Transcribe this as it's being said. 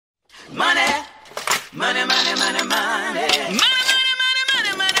Money, money, money, money, money.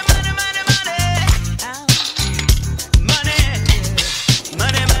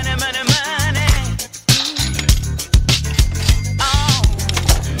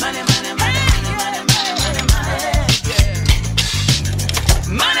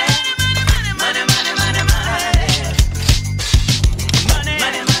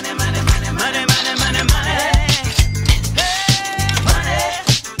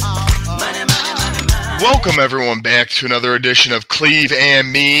 Welcome everyone back to another edition of Cleve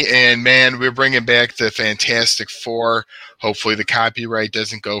and Me, and man, we're bringing back the Fantastic Four. Hopefully the copyright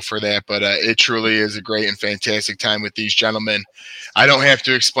doesn't go for that, but it truly is a great and fantastic time with these gentlemen. I don't have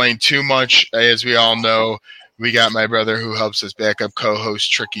to explain too much. As we all know, we got my brother who helps us backup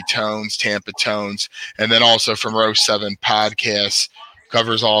co-host Tricky Tones, Tampa Tones, and then also from Row 7 Podcasts,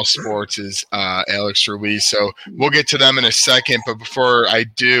 covers all sports, is Alex Ruiz. So we'll get to them in a second. But before I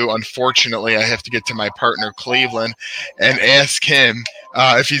do, unfortunately, I have to get to my partner, Cleveland, and ask him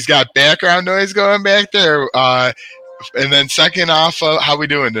if he's got background noise going back there. And then second off, how we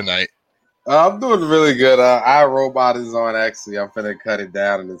doing tonight? I'm doing really good. iRobot is on, actually. I'm going to cut it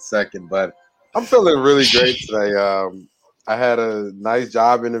down in a second. But I'm feeling really great today. I had a nice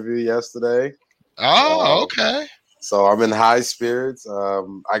job interview yesterday. Oh, okay. So I'm in high spirits.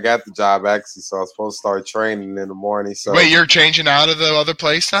 I got the job, actually, so I was supposed to start training in the morning. So wait, you're changing out of the other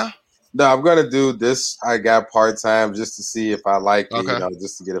place now? No, I'm going to do this. I got part-time just to see if I like it, okay.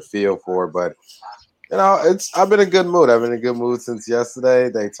 Just to get a feel for it. But, I've been in a good mood. I've been in a good mood since yesterday.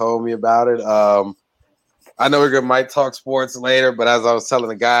 They told me about it. I know might talk sports later, but as I was telling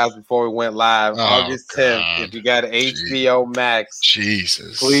the guys before we went live, August 10th, if you got HBO Max,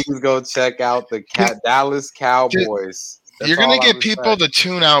 Jesus, please go check out the Dallas Cowboys. You're going to get people to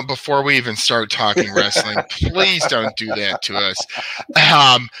tune out before we even start talking wrestling. Please don't do that to us.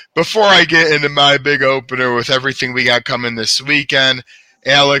 Before I get into my big opener with everything we got coming this weekend,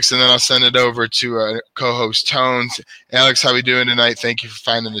 Alex, and then I'll send it over to co-host Tones. Alex, how we doing tonight? Thank you for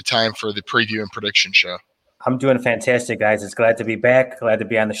finding the time for the preview and prediction show. I'm doing fantastic, guys. It's glad to be back. Glad to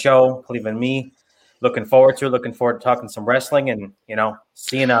be on the show. Cleveland Me. Looking forward to talking some wrestling and,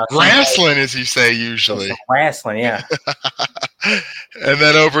 seeing wrestling, as you say, usually. Wrestling, yeah. And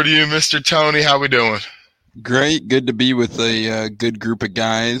then over to you, Mr. Tony. How we doing? Great. Good to be with a good group of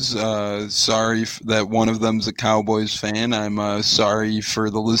guys. Sorry that one of them's a Cowboys fan. I'm sorry for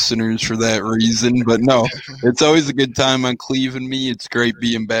the listeners for that reason. But no, it's always a good time on Cleve and Me. It's great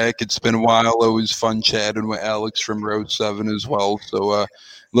being back. It's been a while. Always fun chatting with Alex from Row 7 as well. So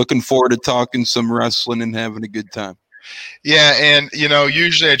looking forward to talking some wrestling and having a good time. Yeah, and,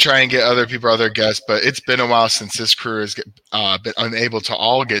 usually I try and get other guests, but it's been a while since this crew has been unable to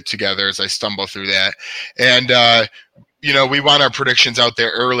all get together as I stumble through that. And, we want our predictions out there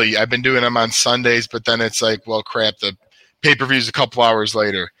early. I've been doing them on Sundays, but then it's like, well, crap, the pay-per-view's a couple hours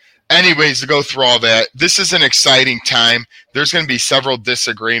later. Anyways, to go through all that, this is an exciting time. There's going to be several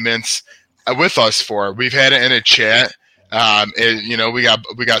disagreements with us four. We've had it in a chat.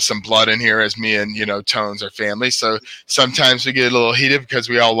 We got some blood in here as me and, Tones are family. So sometimes we get a little heated because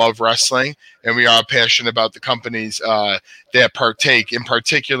we all love wrestling and we are passionate about the companies that partake. In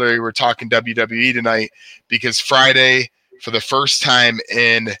particular, we're talking WWE tonight because Friday, for the first time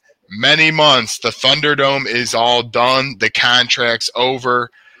in many months, the Thunderdome is all done. The contract's over.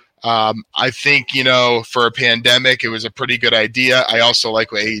 I think, for a pandemic, it was a pretty good idea. I also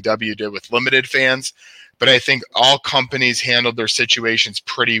like what AEW did with limited fans. But I think all companies handled their situations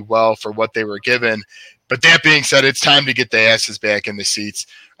pretty well for what they were given. But that being said, it's time to get the asses back in the seats.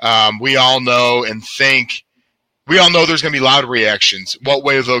 We all know there's going to be loud reactions. What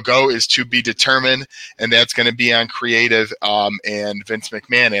way they'll go is to be determined, and that's going to be on creative and Vince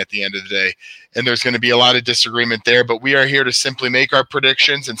McMahon at the end of the day. And there's going to be a lot of disagreement there, but we are here to simply make our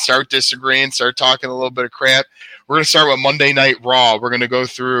predictions and start disagreeing, start talking a little bit of crap. We're going to start with Monday Night Raw. We're going to go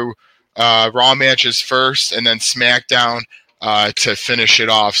through Raw matches first and then SmackDown to finish it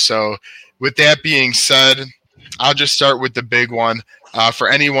off. So with that being said, I'll just start with the big one. For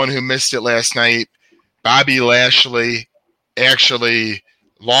anyone who missed it last night, Bobby Lashley actually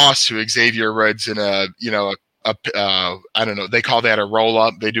lost to Xavier Woods in I don't know, they call that a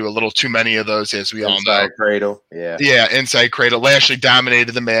roll-up. They do a little too many of those, as we all know. Inside cradle, yeah. Yeah, inside cradle. Lashley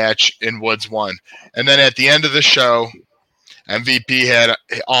dominated the match and Woods won. And then at the end of the show, MVP had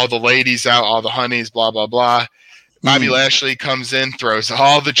all the ladies out, all the honeys, blah, blah, blah. Bobby Lashley comes in, throws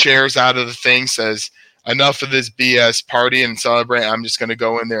all the chairs out of the thing, says, enough of this BS party and celebrate. I'm just going to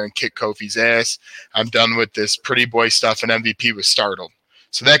go in there and kick Kofi's ass. I'm done with this pretty boy stuff, and MVP was startled.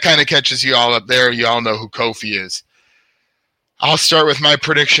 So that kind of catches you all up there. You all know who Kofi is. I'll start with my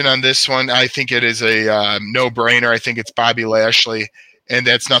prediction on this one. I think it is a no-brainer. I think it's Bobby Lashley, and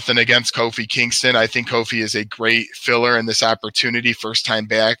that's nothing against Kofi Kingston. I think Kofi is a great filler in this opportunity, first time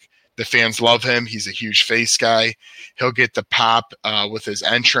back. The fans love him. He's a huge face guy. He'll get the pop with his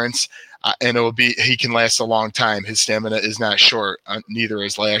entrance, and he can last a long time. His stamina is not short, neither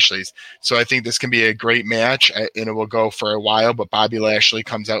is Lashley's. So I think this can be a great match, and it will go for a while, but Bobby Lashley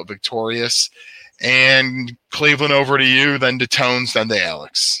comes out victorious. And Cleveland, over to you, then to Tones, then to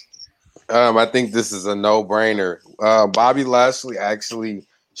Alex. I think this is a no-brainer. Bobby Lashley actually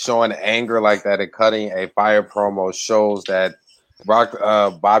showing anger like that and cutting a fire promo shows that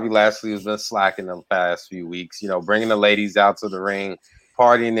Bobby Lashley has been slacking the past few weeks. Bringing the ladies out to the ring,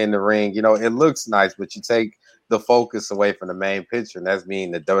 partying in the ring. It looks nice, but you take the focus away from the main picture, and that's being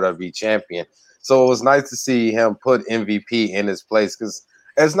the WWE champion. So it was nice to see him put MVP in his place, because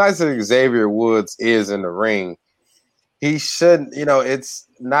as nice as Xavier Woods is in the ring, he shouldn't, it's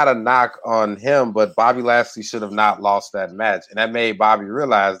not a knock on him, but Bobby Lashley should have not lost that match. And that made Bobby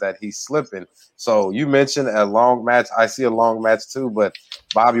realize that he's slipping. So you mentioned a long match. I see a long match too, but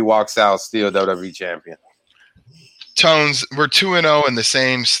Bobby walks out still WWE champion. Tones, we're 2-0 in the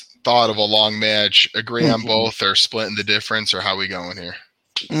same thought of a long match. Agree on both, or splitting the difference, or how we going here?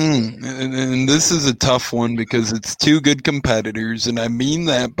 And this is a tough one because it's two good competitors, and I mean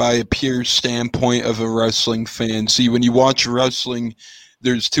that by a pure standpoint of a wrestling fan. See, when you watch wrestling,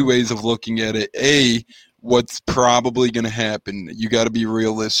 there's two ways of looking at it. A, what's probably going to happen. You got to be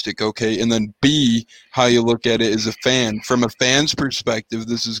realistic, okay? And then B, how you look at it as a fan. From a fan's perspective,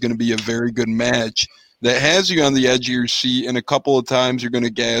 this is going to be a very good match that has you on the edge of your seat, and a couple of times you're going to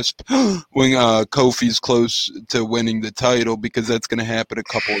gasp when Kofi's close to winning the title, because that's going to happen a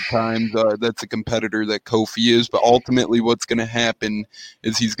couple of times. That's a competitor that Kofi is, but ultimately what's going to happen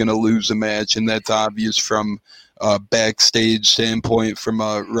is he's going to lose a match, and that's obvious from a backstage standpoint, from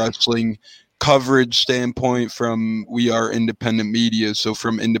a wrestling coverage standpoint, from we are independent media. So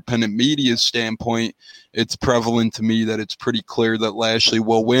from independent media standpoint, it's prevalent to me that it's pretty clear that Lashley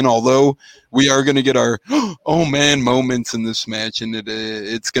will win, although we are going to get our oh man moments in this match, and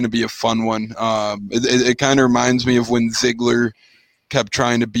it's going to be a fun one. It kind of reminds me of when Ziggler kept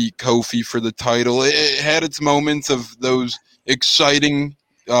trying to beat Kofi for the title. It had its moments of those exciting,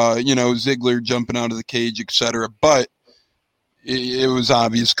 Ziggler jumping out of the cage, etc. But it was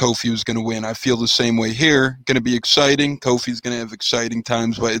obvious Kofi was going to win. I feel the same way here. Going to be exciting. Kofi's going to have exciting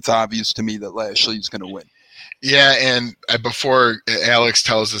times, but it's obvious to me that Lashley's going to win. Yeah, and before Alex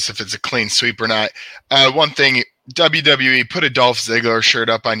tells us if it's a clean sweep or not, one thing, WWE, put a Dolph Ziggler shirt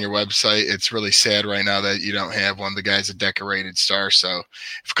up on your website. It's really sad right now that you don't have one. The guy's a decorated star. So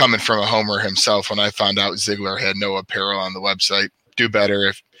if coming from a homer himself, when I found out Ziggler had no apparel on the website, do better.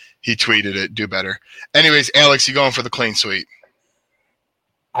 If he tweeted it, do better. Anyways, Alex, you going for the clean sweep?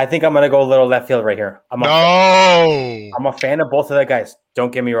 I think I'm going to go a little left field right here. I'm a fan of both of the guys.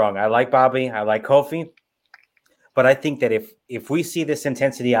 Don't get me wrong. I like Bobby. I like Kofi. But I think that if we see this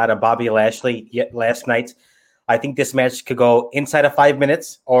intensity out of Bobby Lashley last night, I think this match could go inside of 5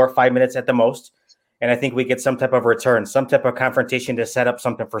 minutes or 5 minutes at the most. And I think we get some type of return, some type of confrontation to set up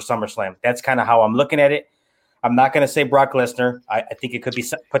something for SummerSlam. That's kind of how I'm looking at it. I'm not going to say Brock Lesnar. I think it could be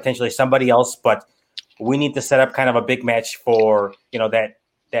potentially somebody else, but we need to set up kind of a big match for,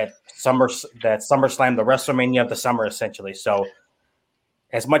 that SummerSlam, the WrestleMania of the summer, essentially. So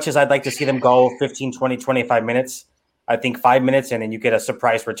as much as I'd like to see them go 15, 20, 25 minutes, I think 5 minutes, and then you get a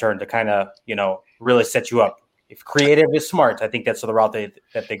surprise return to kind of, really set you up. If creative is smart, I think that's the route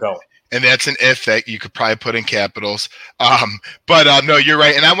that they go. And that's an if that you could probably put in capitals. But no, you're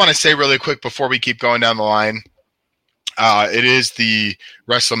right. And I want to say really quick before we keep going down the line, it is the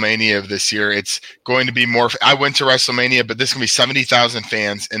WrestleMania of this year. It's going to be more. I went to WrestleMania, but this is going to be 70,000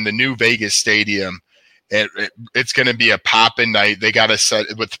 fans in the new Vegas stadium. It's going to be a poppin' night. They got to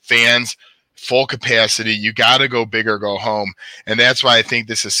set with fans, full capacity. You got to go big or go home. And that's why I think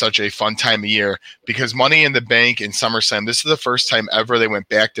this is such a fun time of year, because Money in the Bank and SummerSlam, this is the first time ever they went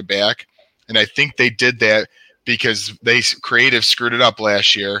back to back. And I think they did that because creative screwed it up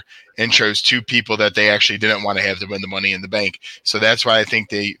last year and chose two people that they actually didn't want to have to win the Money in the Bank. So that's why I think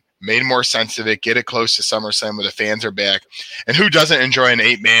they made more sense of it, get it close to SummerSlam where the fans are back. And who doesn't enjoy an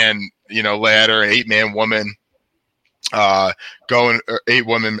 8-man, ladder, an 8-man woman going, or 8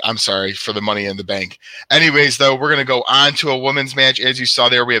 women, for the Money in the Bank. Anyways, though, we're going to go on to a women's match. As you saw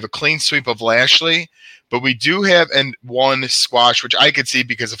there, we have a clean sweep of Lashley, but we do have one squash, which I could see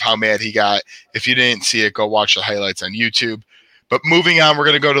because of how mad he got. If you didn't see it, go watch the highlights on YouTube. But moving on, we're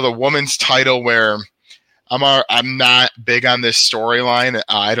going to go to the women's title, where I'm not big on this storyline.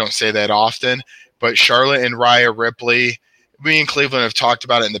 I don't say that often, but Charlotte and Rhea Ripley we in Cleveland have talked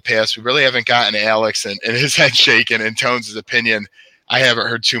about it in the past. We really haven't gotten Alex and his head shaken and Tones' opinion. I haven't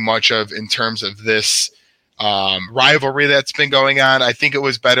heard too much of in terms of this rivalry that's been going on. I think it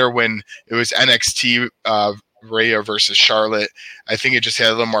was better when it was NXT Rhea versus Charlotte. I think it just had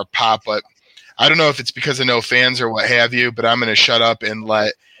a little more pop, but I don't know if it's because of no fans or what have you, but I'm going to shut up and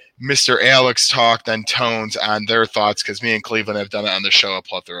let Mr. Alex talk, then Tones on their thoughts, because me and Cleveland have done it on the show a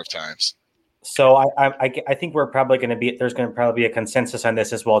plethora of times. So I think we're probably going to be, there's going to probably be a consensus on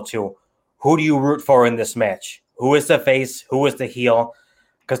this as well too. Who do you root for in this match? Who is the face? Who is the heel?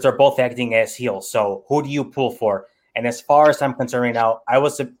 Because they're both acting as heels. So who do you pull for? And as far as I'm concerned right now, I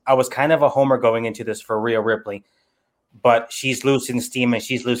was kind of a homer going into this for Rhea Ripley, but she's losing steam and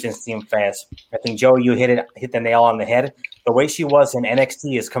she's losing steam fast. I think, Joe, you hit the nail on the head. The way she was in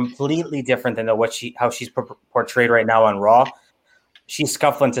NXT is completely different than how she's portrayed right now on Raw. She's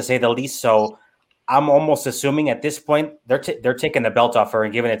scuffling, to say the least. So I'm almost assuming at this point they're taking the belt off her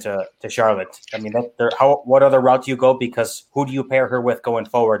and giving it to Charlotte. I mean, what other route do you go? Because who do you pair her with going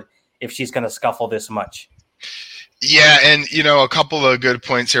forward if she's going to scuffle this much? Yeah, and a couple of good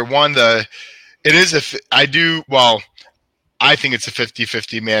points here. One, I think it's a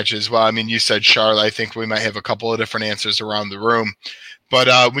 50-50 match as well. I mean, you said Charlotte. I think we might have a couple of different answers around the room.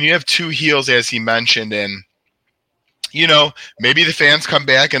 But when you have two heels, as he mentioned, and maybe the fans come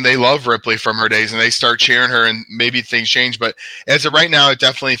back and they love Ripley from her days and they start cheering her and maybe things change. But as of right now, it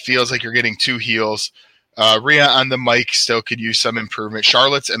definitely feels like you're getting two heels. Rhea on the mic still could use some improvement.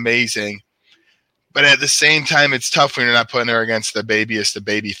 Charlotte's amazing. But at the same time, it's tough when you're not putting her against the baby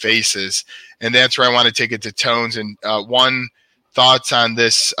faces. And that's where I want to take it to Tones. And one, thoughts on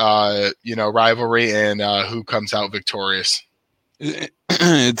this, rivalry and who comes out victorious?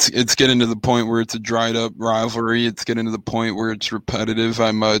 It's getting to the point where it's a dried up rivalry. It's getting to the point where it's repetitive.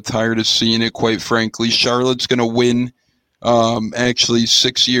 I'm tired of seeing it, quite frankly. Charlotte's going to win. Actually,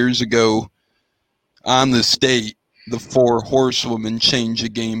 6 years ago on this date, the four horsewomen changed the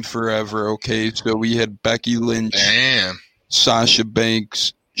game forever. Okay, so we had Becky Lynch, Sasha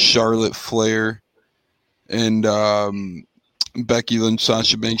Banks, Charlotte Flair, and Becky Lynch,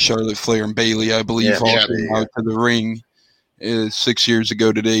 Sasha Banks, Charlotte Flair, and Bayley, I believe, all came out to the ring 6 years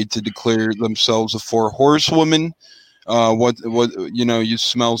ago today to declare themselves a four horsewomen. You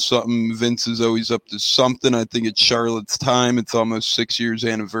smell something. Vince is always up to something. I think it's Charlotte's time. It's almost 6 years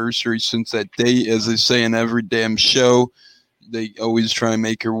anniversary since that date. As they say in every damn show, they always try and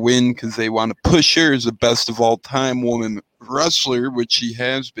make her win because they want to push her as the best of all time woman wrestler, which she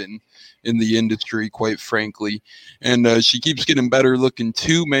has been in the industry, quite frankly. And she keeps getting better looking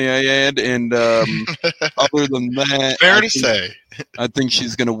too, may I add. And other than that, fair to say, I think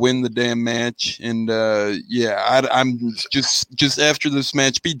she's going to win the damn match. And I'm just after this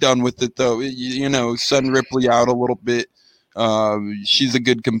match, be done with it though. Send Ripley out a little bit. She's a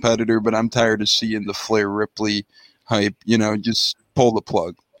good competitor, but I'm tired of seeing the Flair Ripley hype. Just pull the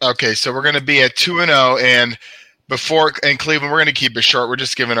plug. Okay, so we're going to be at 2-0, and in Cleveland, we're going to keep it short. We're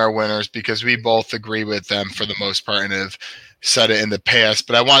just giving our winners because we both agree with them for the most part and have said it in the past.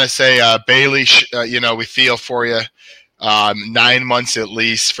 But I want to say, Bayley, we feel for you. 9 months at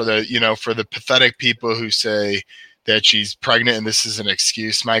least for the pathetic people who say that she's pregnant and this is an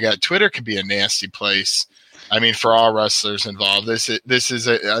excuse. My God, Twitter can be a nasty place. I mean, for all wrestlers involved, this is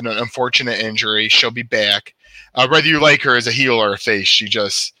an unfortunate injury. She'll be back. Whether you like her as a heel or a face,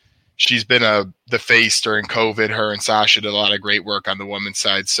 she's been the face during COVID. Her and Sasha did a lot of great work on the women's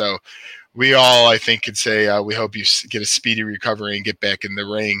side. So we all, I think, could say we hope you get a speedy recovery and get back in the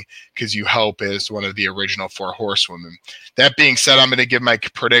ring because you help as one of the original four horsewomen. That being said, I'm going to give my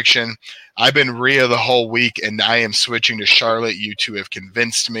prediction. I've been Rhea the whole week, and I am switching to Charlotte. You two have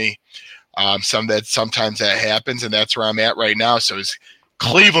convinced me. Sometimes that happens, and that's where I'm at right now. So is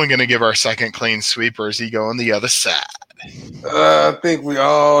Cleveland going to give our second clean sweep, or is he going the other side? I think we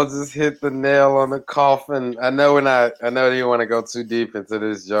all just hit the nail on the coffin. I know you want to go too deep into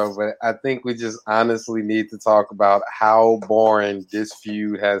this, Joe, but I think we just honestly need to talk about how boring this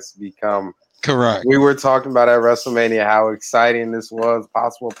feud has become. Correct. We were talking about at WrestleMania how exciting this was,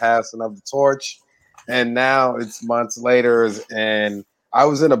 possible passing of the torch, and now it's months later, and I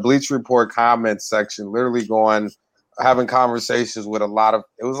was in a Bleacher Report comments section, literally having conversations with it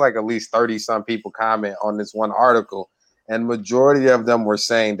was like at least 30-some people comment on this one article. And majority of them were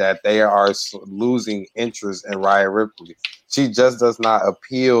saying that they are losing interest in Rhea Ripley. She just does not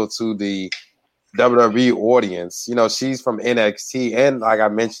appeal to the WWE audience. She's from NXT. And like I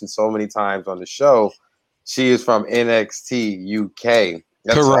mentioned so many times on the show, she is from NXT UK.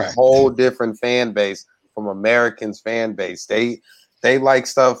 That's correct. A whole different fan base from Americans' fan base. They they like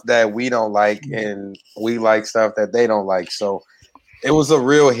stuff that we don't like, and we like stuff that they don't like. So it was a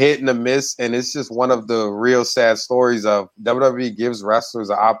real hit and a miss, and it's just one of the real sad stories of WWE gives wrestlers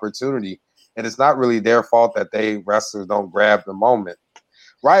an opportunity, and it's not really their fault that wrestlers don't grab the moment.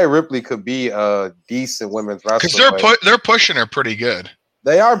 Rhea Ripley could be a decent women's wrestler because they're pushing her pretty good.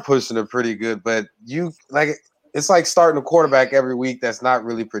 They are pushing her pretty good, but it's like starting a quarterback every week that's not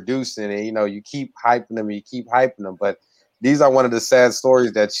really producing, and you keep hyping them, but these are one of the sad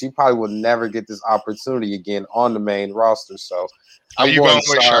stories that she probably will never get this opportunity again on the main roster. So are you going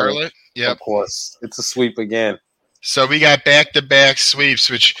with Charlotte? Yep. Of course. It's a sweep again. So we got back-to-back sweeps,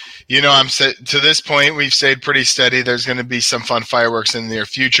 which, to this point, we've stayed pretty steady. There's going to be some fun fireworks in the near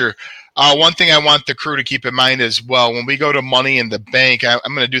future. One thing I want the crew to keep in mind as well, when we go to Money in the Bank, I'm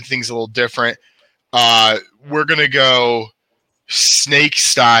going to do things a little different. We're going to go snake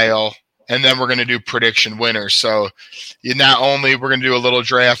style, and then we're going to do prediction winners. So not only we're going to do a little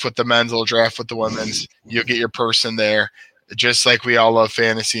draft with the men's, a little draft with the women's. You'll get your person there, just like we all love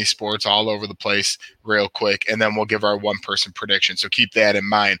fantasy sports all over the place real quick. And then we'll give our one-person prediction. So keep that in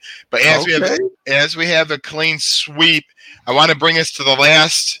mind. But as we have a clean sweep, I want to bring us to the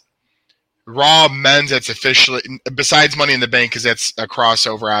last Raw men's that's officially, besides Money in the Bank, because that's a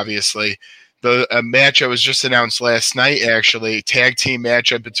crossover, obviously. The matchup was just announced last night, actually. Tag team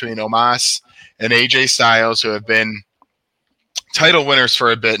matchup between Omos and AJ Styles, who have been title winners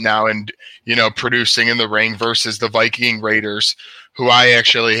for a bit now and, producing in the ring, versus the Viking Raiders, who I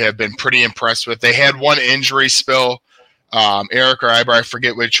actually have been pretty impressed with. They had one injury spill. Eric or Ibar, I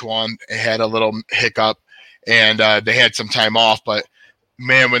forget which one, had a little hiccup, and they had some time off. But,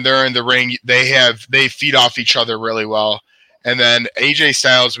 man, when they're in the ring, they feed off each other really well. And then AJ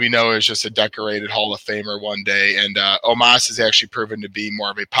Styles, we know, is just a decorated Hall of Famer one day. And Omos has actually proven to be more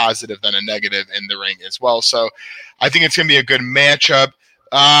of a positive than a negative in the ring as well. So I think it's going to be a good matchup.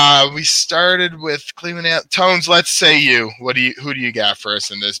 We started with Cleveland. Tones, let's say you. Who do you got for us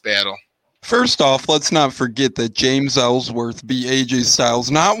in this battle? First off, let's not forget that James Ellsworth beat AJ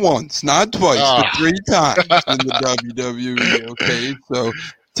Styles not once, not twice, but 3 times in the WWE. Okay, so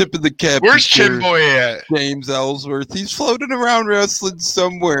tip of the cap. Where's Chin Boy at? James Ellsworth. He's floating around wrestling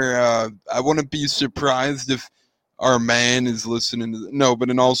somewhere. I wouldn't be surprised if our man is listening to no, but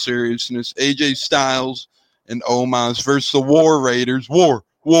in all seriousness, AJ Styles and Omos versus the War Raiders. War.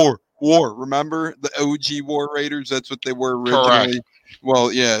 Remember the OG War Raiders? That's what they were originally. Correct.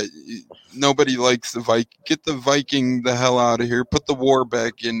 Well, yeah, nobody likes the Viking. Get the Viking the hell out of here. Put the War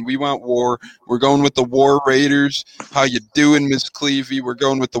back in. We want War. We're going with the War Raiders. How you doing, Miss Clevey? We're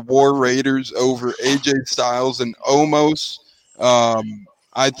going with the War Raiders over AJ Styles and Omos.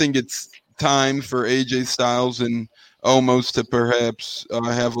 I think it's time for AJ Styles and Omos to perhaps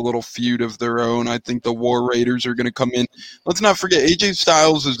have a little feud of their own. I think the War Raiders are going to come in. Let's not forget, AJ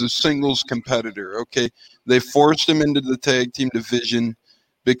Styles is a singles competitor, okay? They forced him into the tag team division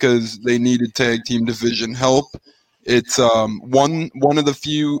because they needed tag team division help. It's one of the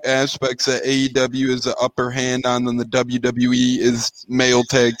few aspects that AEW is the upper hand on than the WWE is male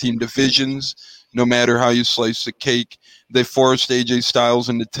tag team divisions, no matter how you slice the cake. They forced AJ Styles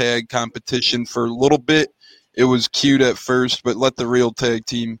into tag competition for a little bit. It was cute at first, but let the real tag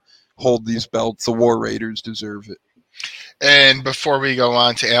team hold these belts. The War Raiders deserve it. And before we go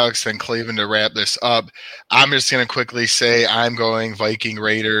on to Alex and Cleveland to wrap this up, I'm just going to quickly say I'm going Viking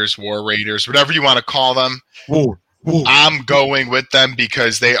Raiders, War Raiders, whatever you want to call them. War. I'm going with them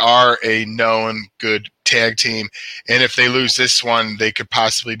because they are a known good tag team. And if they lose this one, they could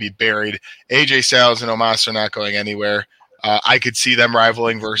possibly be buried. AJ Styles and Omos are not going anywhere. I could see them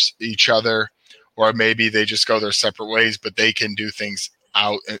rivaling versus each other, or maybe they just go their separate ways, but they can do things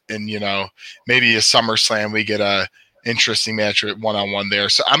out. And maybe a SummerSlam, we get a interesting match at one-on-one there.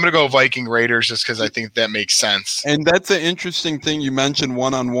 So I'm going to go Viking Raiders just because I think that makes sense. And that's an interesting thing. You mentioned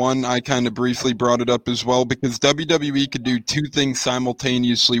one-on-one. I kind of briefly brought it up as well because WWE could do 2 things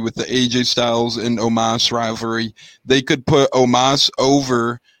simultaneously with the AJ Styles and Omos rivalry. They could put Omos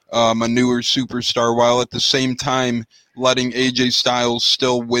over a newer superstar while at the same time letting AJ Styles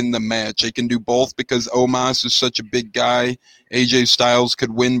still win the match. They can do both because Omos is such a big guy. AJ Styles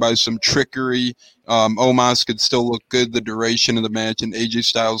could win by some trickery. Omos could still look good the duration of the match, and AJ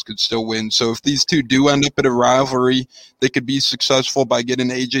Styles could still win. So if these two do end up in a rivalry, they could be successful by getting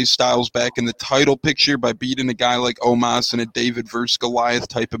AJ Styles back in the title picture by beating a guy like Omos in a David versus Goliath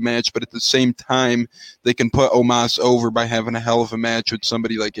type of match. But at the same time, they can put Omos over by having a hell of a match with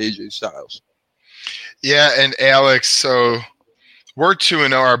somebody like AJ Styles. Yeah, and Alex, so we're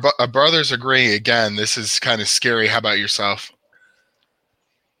 2-0. Our brothers agree again. This is kind of scary. How about yourself?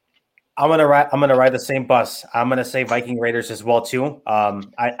 I'm gonna ride the same bus. I'm gonna say Viking Raiders as well too.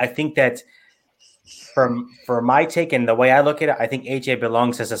 I think that for my take and the way I look at it, I think AJ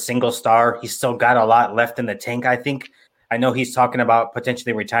belongs as a single star. He's still got a lot left in the tank. I know he's talking about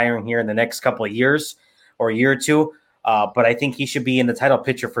potentially retiring here in the next couple of years or a year or two, but I think he should be in the title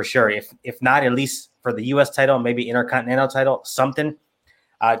picture for sure. If not, at least for the U.S. title, maybe Intercontinental title, something.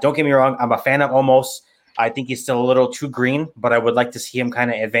 Don't get me wrong. I'm a fan of Omos. I think he's still a little too green, but I would like to see him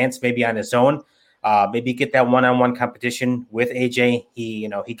kind of advance maybe on his own. Maybe get that one-on-one competition with AJ. He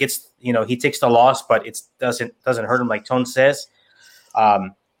takes the loss, but it doesn't hurt him like Tone says.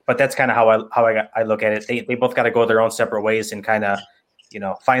 But that's kind of how I look at it. They both got to go their own separate ways and kind of,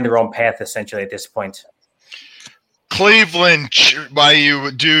 find their own path essentially at this point. Cleveland, while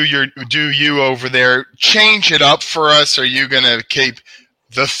you do you over there, change it up for us. Are you gonna keep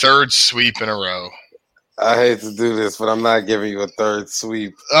the third sweep in a row? I hate to do this, but I'm not giving you a third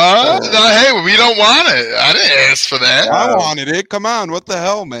sweep. No, hey, we don't want it. I didn't ask for that. I wanted it. Come on, what the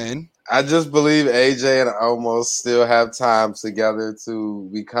hell, man? I just believe AJ and Omos still have time together to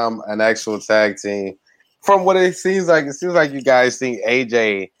become an actual tag team. From what it seems like you guys think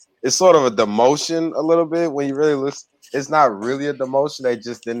AJ is sort of a demotion a little bit. When you really listen, it's not really a demotion. They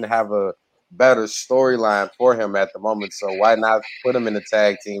just didn't have a better storyline for him at the moment. So why not put him in the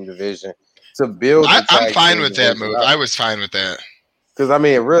tag team division to build? I'm fine with that move. I was fine with that.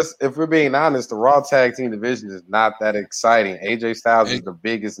 Because, if we're being honest, the Raw Tag Team division is not that exciting. AJ Styles is the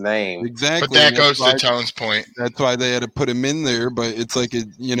biggest name. Exactly. But that goes to Tone's point. That's why they had to put him in there. But it's like,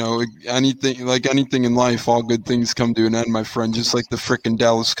 anything in life, all good things come to an end, my friend. Just like the frickin'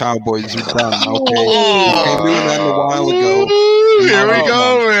 Dallas Cowboys are done. Okay. They came to an end a while ago. Here we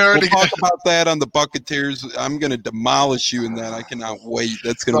go. We'll talk about that on the Bucketeers. I'm going to demolish you in that. I cannot wait.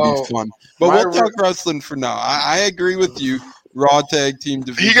 That's going to be fun. But we'll talk wrestling for now. I agree with you. Raw Tag Team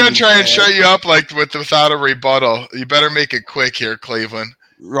division. He's gonna try and shut you up without a rebuttal. You better make it quick here, Cleveland.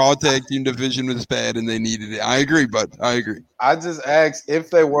 Raw Tag Team division was bad and they needed it. I agree, bud. I agree. I just asked,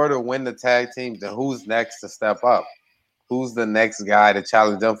 if they were to win the tag team, then who's next to step up? Who's the next guy to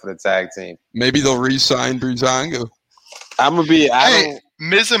challenge them for the tag team? Maybe they'll re-sign Breezango.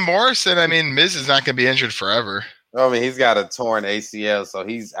 Miz and Morrison. Miz is not gonna be injured forever. He's got a torn ACL, so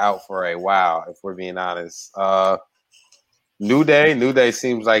he's out for a while. If we're being honest. New Day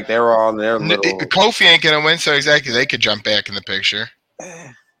seems like they were on their little. Kofi ain't gonna win, so exactly they could jump back in the picture.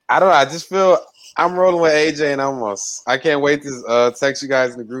 I don't know. I just feel I'm rolling with AJ and Omos. I can't wait to text you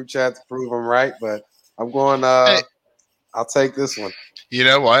guys in the group chat to prove I'm right, but I'm going. I'll take this one. You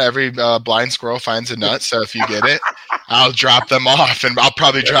know what? Every blind squirrel finds a nut. So if you get it, I'll drop them off, and I'll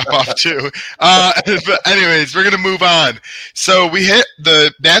probably drop off too. But anyways, we're gonna move on. So we hit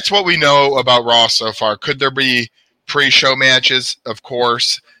that's what we know about Raw so far. Could there be pre-show matches, of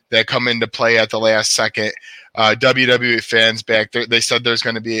course, that come into play at the last second? WWE fans back there, they said there's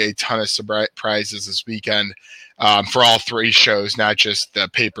going to be a ton of surprises this weekend for all three shows, not just the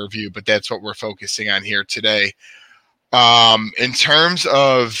pay-per-view, but that's what we're focusing on here today. In terms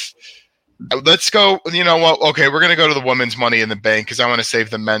of, let's go, you know what? Okay, we're going to go to the women's Money in the Bank because I want to save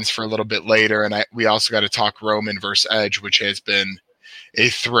the men's for a little bit later, and we also got to talk Roman versus Edge, which has been a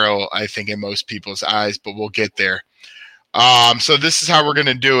thrill, I think, in most people's eyes, but we'll get there. So this is how we're going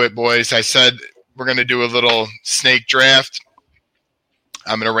to do it, boys. I said we're going to do a little snake draft.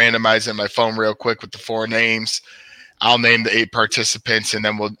 I'm going to randomize in my phone real quick with the 4 names. I'll name the 8 participants, and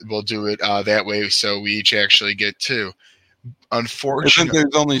then we'll do it that way, so we each actually get 2. Unfortunately,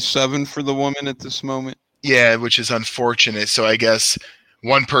 there's only 7 for the woman at this moment. Yeah, which is unfortunate. So I guess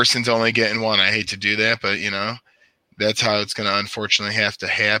one person's only getting 1. I hate to do that, but that's how it's going to unfortunately have to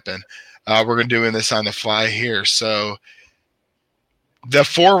happen. We're going to do this on the fly here. So the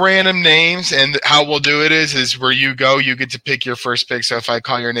 4 random names, and how we'll do it is where you go, you get to pick your first pick. So if I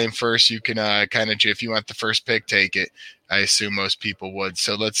call your name first, you can if you want the first pick, take it. I assume most people would.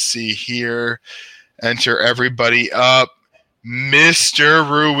 So let's see here. Enter everybody up. Mr.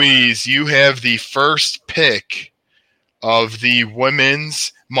 Ruiz, you have the first pick of the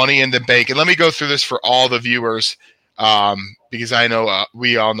women's Money in the Bank. And let me go through this for all the viewers. Because I know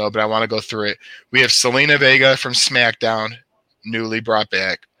we all know, but I want to go through it. We have Zelina Vega from SmackDown, newly brought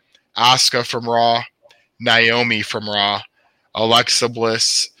back. Asuka from Raw. Naomi from Raw. Alexa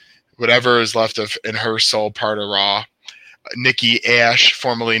Bliss, whatever is left of in her soul, part of Raw. Nikki Ash,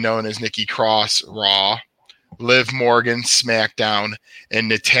 formerly known as Nikki Cross, Raw. Liv Morgan, SmackDown. And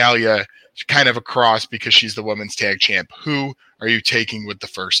Natalya, kind of a cross because she's the women's tag champ. Who are you taking with the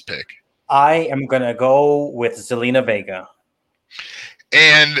first pick? I am going to go with Zelina Vega.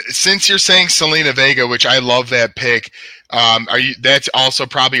 And since you're saying Zelina Vega, which I love that pick, That's also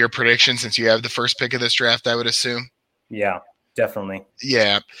probably your prediction since you have the first pick of this draft, I would assume. Yeah, definitely.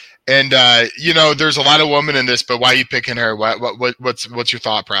 Yeah. And there's a lot of women in this, but why are you picking her? What's your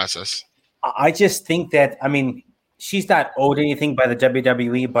thought process? I just think that, she's not owed anything by the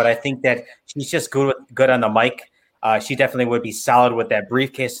WWE, but I think that she's just good on the mic. She definitely would be solid with that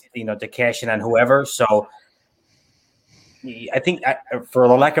briefcase, to cash in on whoever. So I think, for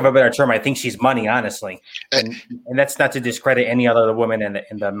the lack of a better term, I think she's money, honestly. And that's not to discredit any other women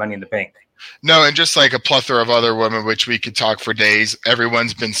in the Money in the Bank. No, and just like a plethora of other women, which we could talk for days.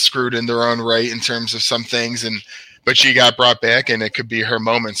 Everyone's been screwed in their own right in terms of some things, but she got brought back, and it could be her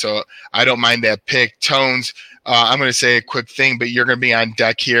moment. So I don't mind that pick. Tones, I'm going to say a quick thing, but you're going to be on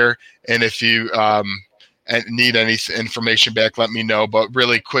deck here, and if you need any information back, let me know. But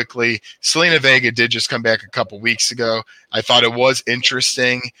really quickly, Zelina Vega did just come back a couple weeks ago. I thought it was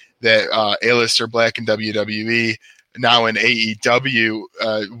interesting that A-lister Black in WWE, now in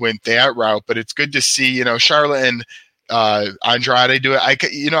AEW, went that route, but it's good to see, Charlotte and Andrade do it.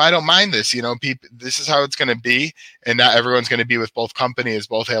 I don't mind this. People, this is how it's going to be, and not everyone's going to be with both companies.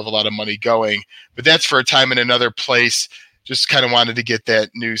 Both have a lot of money going, but that's for a time in another place. Just kind of wanted to get that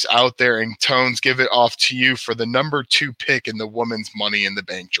news out there. And Tones, give it off to you for the number 2 pick in the women's Money in the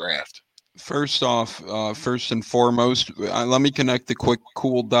Bank draft. First off, first and foremost, let me connect the quick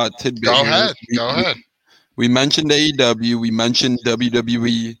cool dot tidbit. Go ahead. We mentioned AEW, we mentioned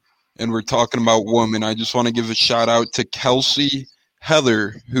WWE, and we're talking about women. I just want to give a shout out to Kelsey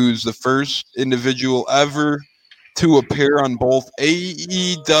Heather, who's the first individual ever to appear on both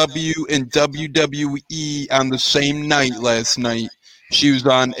AEW and WWE on the same night last night. She was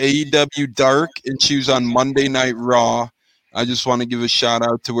on AEW Dark, and she was on Monday Night Raw. I just want to give a shout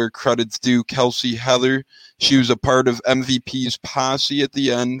out to where credit's due. Kelsey Heather. She was a part of MVP's posse at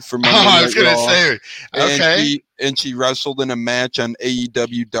the end for Monday Night Raw. I was going to say, okay. And she wrestled in a match on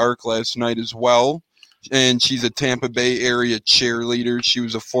AEW Dark last night as well. And she's a Tampa Bay area cheerleader. She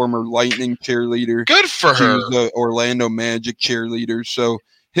was a former Lightning cheerleader. Good for her. She was an Orlando Magic cheerleader. So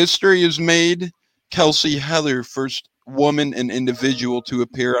history is made. Kelsey Heather, first woman and individual to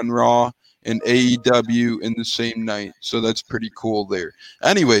appear on Raw and AEW in the same night. So that's pretty cool there.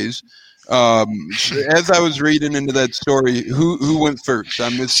 Anyways, as I was reading into that story, who went first?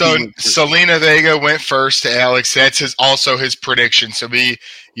 Zelina Vega went first to Alex. That's also his prediction. So he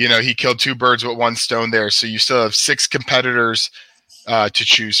killed 2 birds with 1 stone there. So you still have 6 competitors to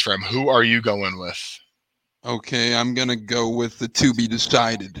choose from. Who are you going with? Okay, I'm gonna go with the to be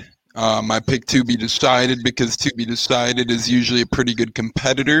decided. I picked to be decided because to be decided is usually a pretty good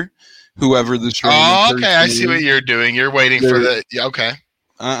competitor. Whoever this random okay, I see what you're doing. You're waiting for the okay.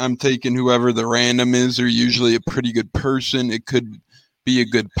 I'm taking whoever the random is. They're usually a pretty good person. It could be a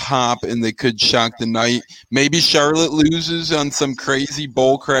good pop, and they could shock the night. Maybe Charlotte loses on some crazy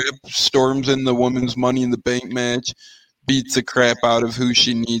bullcrap, storms in the women's Money in the Bank match, beats the crap out of who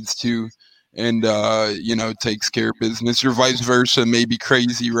she needs to, and takes care of business. Or vice versa. Maybe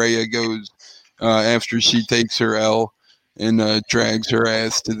Crazy Rhea goes after she takes her L and drags her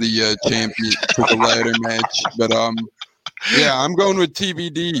ass to the champion to the ladder match. But yeah, I'm going with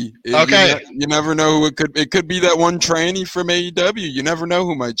TBD. Okay. You never know who it could. It could be that one tranny from AEW. You never know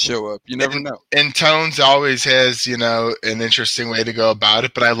who might show up. You never know. And Tones always has, an interesting way to go about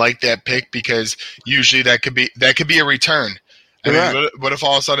it. But I like that pick because usually that could be a return. I mean, what if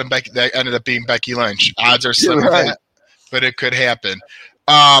all of a sudden that ended up being Becky Lynch? Odds are slim of that, but it could happen.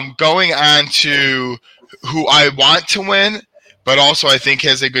 Going on to who I want to win, but also I think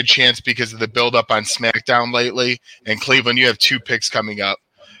has a good chance because of the build-up on SmackDown lately. And Cleveland, you have 2 picks coming up,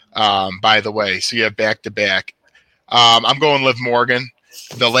 by the way. So you have back-to-back. I'm going Liv Morgan.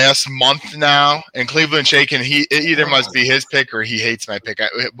 The last month now, and Cleveland shaking, it either must be his pick or he hates my pick.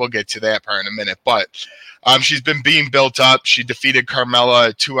 We'll get to that part in a minute. But she's been being built up. She defeated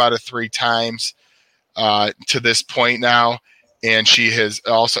Carmella 2 out of 3 times to this point now. And she has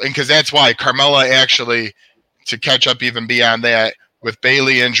also – and because that's why Carmella actually – to catch up even beyond that, with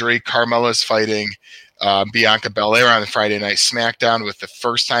Bayley injury, Carmella's fighting Bianca Belair on the Friday Night SmackDown with the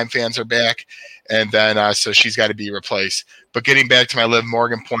first-time fans are back. And then so she's got to be replaced. But getting back to my Liv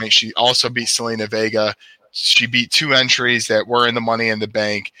Morgan point, she also beat Zelina Vega. She beat 2 entries that were in the Money in the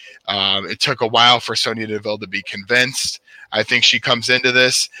Bank. It took a while for Sonya Deville to be convinced. I think she comes into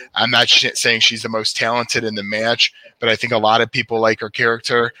this. I'm not saying she's the most talented in the match, but I think a lot of people like her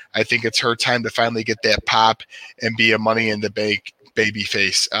character. I think it's her time to finally get that pop and be a Money in the Bank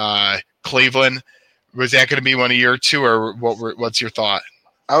babyface. Cleveland, was that going to be one of your 2, or what's your thought?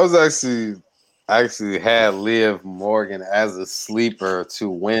 I was actually had Liv Morgan as a sleeper to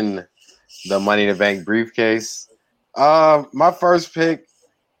win the Money in the Bank briefcase. My first pick,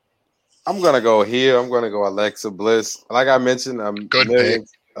 I'm gonna go here. I'm gonna go Alexa Bliss. Like I mentioned,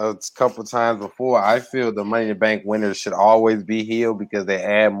 a couple times before, I feel the Money in the Bank winners should always be heel because they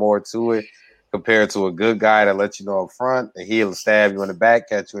add more to it compared to a good guy that lets you know up front. A heel will stab you in the back,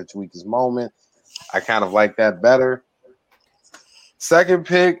 catch you at your weakest moment. I kind of like that better. Second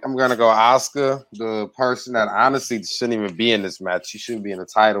pick, I'm gonna go Asuka, the person that honestly shouldn't even be in this match. She should be in a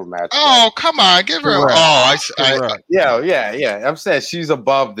title match. Oh, come on, give her. Yeah. I'm saying she's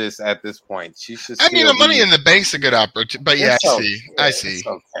above this at this point. She should. I mean, the Money in the Bank's a good opportunity, but yeah, I see. It's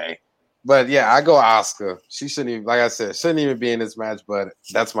okay, but yeah, I go Asuka. She shouldn't even, like I said, shouldn't even be in this match. But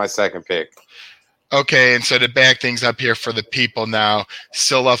that's my second pick. Okay, and so to back things up here for the people now,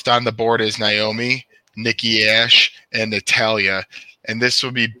 still left on the board is Naomi, Nikki Ash, and Natalya. And this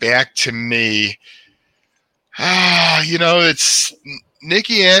will be back to me. It's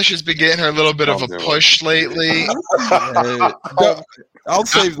Nikki Ash has been getting her a little bit of a push lately. I'll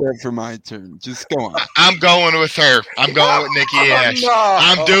save that for my turn. Just go on. I'm going with her. I'm going with Nikki Ash.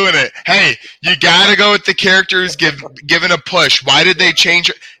 I'm doing it. Hey, you got to go with the character who's given a push. Why did they change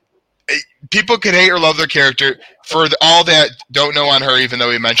her? People can hate or love their character. For all that don't know on her, even though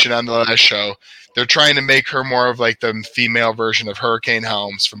we mentioned on the last show, they're trying to make her more of like the female version of Hurricane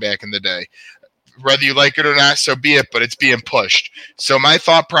Helms from back in the day. Whether you like it or not, so be it, but it's being pushed. So my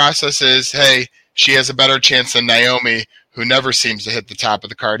thought process is, hey, she has a better chance than Naomi, who never seems to hit the top of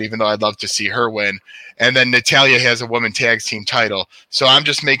the card, even though I'd love to see her win. And then Natalya has a women tag team title. So I'm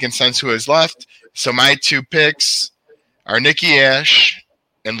just making sense who is left. So my two picks are Nikki Ash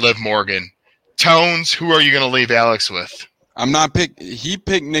and Liv Morgan. Tones, who are you going to leave Alex with? I'm not He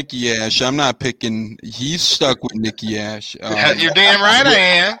picked Nikki Ash. I'm not picking. He's stuck with Nikki Ash. You're damn right I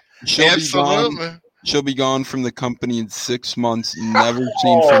am. Absolutely. She'll be gone from the company in 6 months. Never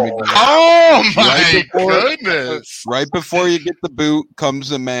seen from again. Oh my goodness! Right before you get the boot comes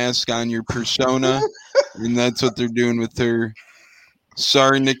the mask on your persona, and that's what they're doing with her.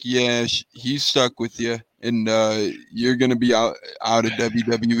 Sorry, Nikki Ash. He's stuck with you. And you're going to be out of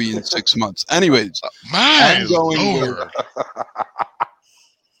WWE in 6 months. Anyways, I'm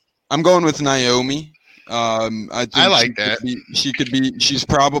going with Naomi. I like that. She's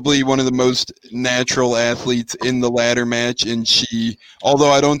probably one of the most natural athletes in the ladder match. And although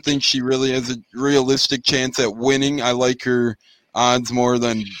I don't think she really has a realistic chance at winning, I like her odds more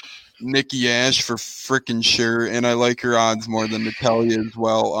than Nikki Ash for frickin' sure. And I like her odds more than Natalya as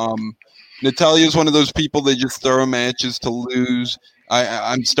well. Natalya is one of those people they just throw matches to lose.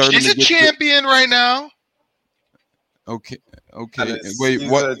 I'm starting. She's to a champion right now. Okay. Wait,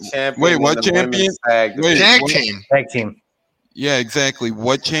 what? What champion? Tag team. Yeah, exactly.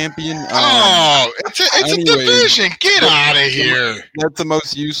 What champion? It's a division. Get out of here. That's the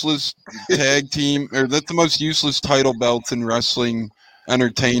most useless tag team, or that's the most useless title belts in wrestling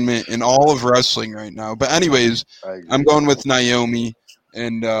entertainment in all of wrestling right now. But anyways, I'm going with Naomi.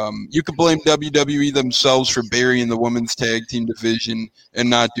 And you could blame WWE themselves for burying the women's tag team division and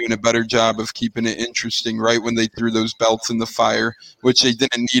not doing a better job of keeping it interesting right when they threw those belts in the fire, which they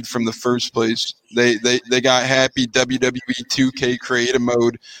didn't need from the first place. They got happy WWE 2K creative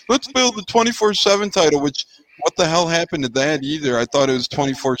mode. Let's build the 24/7 title, which what the hell happened to that either? I thought it was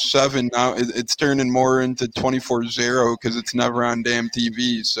 24/7. Now it's turning more into 24/0 because it's never on damn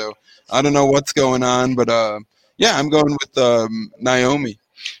TV. So I don't know what's going on, but yeah, I'm going with Naomi.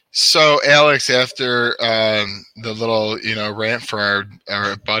 So, Alex, after the little rant for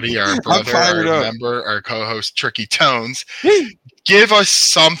our buddy, our brother, our member, our co-host, Tricky Tones, give us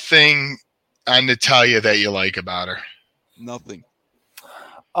something on Natalya that you like about her. Nothing.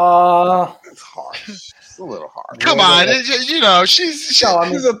 It's harsh. It's a little hard. Come on, she's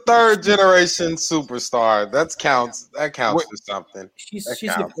a third generation superstar. That counts for something. She's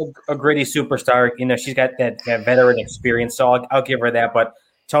a gritty superstar. She's got that veteran experience, so I'll give her that. But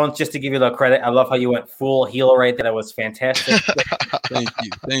Tones, just to give you a little credit, I love how you went full heel right there. That was fantastic.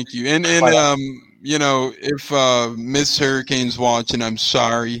 Thank you. And if Miss Hurricane's watching, I'm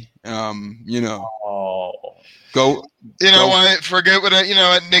sorry. Go. What? Forget what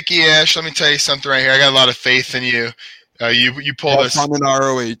Nikki Ash. Let me tell you something right here. I got a lot of faith in you. You pull this on an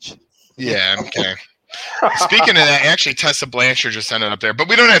ROH. Yeah. Okay. Speaking of that, actually, Tessa Blanchard just ended up there, but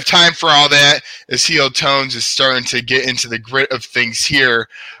we don't have time for all that. As heel Tones is starting to get into the grit of things here.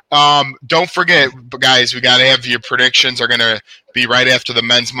 Don't forget, guys, we got to have your predictions are going to be right after the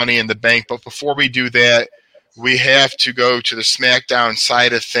men's Money in the Bank. But before we do that, we have to go to the SmackDown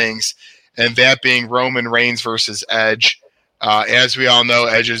side of things. And that being Roman Reigns versus Edge. As we all know,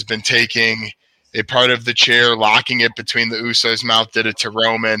 Edge has been taking a part of the chair, locking it between the Usos' mouth, did it to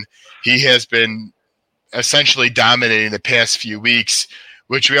Roman. He has been essentially dominating the past few weeks,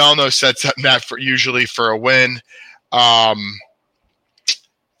 which we all know sets up not for usually for a win.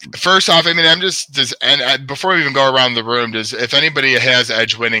 First off, I mean, before we even go around the room, if anybody has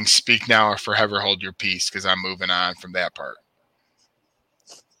Edge winning, speak now or forever hold your peace, because I'm moving on from that part.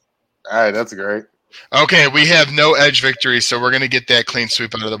 All right, that's great. Okay, we have no Edge victory, so we're going to get that clean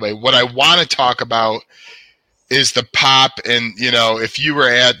sweep out of the way. What I want to talk about is the pop, and, if you were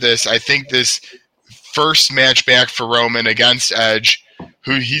at this, I think this first match back for Roman against Edge,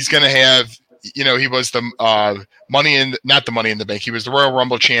 who he's going to have, he was the not the Money in the Bank. He was the Royal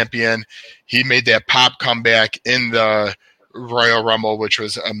Rumble champion. He made that pop comeback in the Royal Rumble, which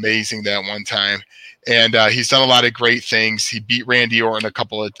was amazing that one time. And he's done a lot of great things. He beat Randy Orton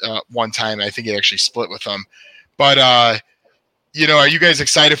one time. I think he actually split with him. But, are you guys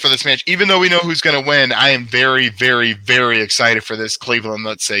excited for this match? Even though we know who's going to win, I am very, very, very excited for this. Cleveland,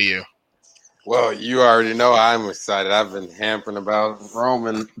 let's say you. Well, you already know I'm excited. I've been hampering about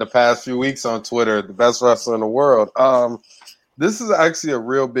Roman the past few weeks on Twitter, the best wrestler in the world. This is actually a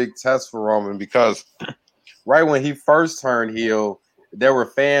real big test for Roman because right when he first turned heel, there were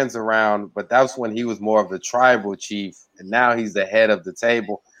fans around, but that's when he was more of the tribal chief, and now he's the head of the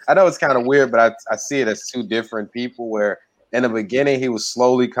table. I know it's kind of weird, but I see it as two different people where in the beginning he was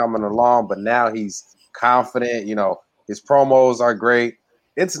slowly coming along, but now he's confident. His promos are great.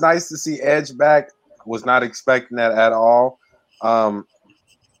 It's nice to see Edge back. Was not expecting that at all.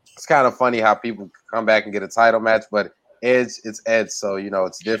 It's kind of funny how people come back and get a title match, but Edge, it's Edge, so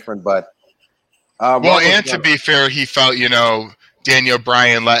it's different. But to be fair, he felt Daniel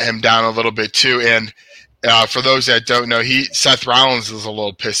Bryan let him down a little bit too. And for those that don't know, Seth Rollins was a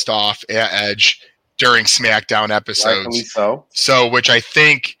little pissed off at Edge during SmackDown episodes. So which I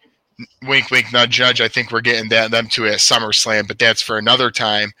think. Wink, wink, nudge, nudge. I think we're getting them to a SummerSlam, but that's for another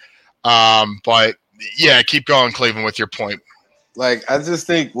time. But yeah, keep going, Cleveland, with your point. I just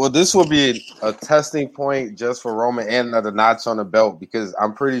think, this will be a testing point just for Roman and another notch on the belt because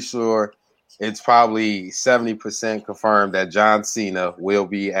I'm pretty sure it's probably 70% confirmed that John Cena will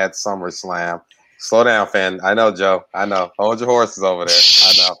be at SummerSlam. Slow down, fan. I know, Joe. I know. Hold your horses over there.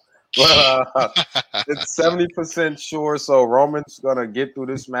 I know. But it's 70% sure. So Roman's going to get through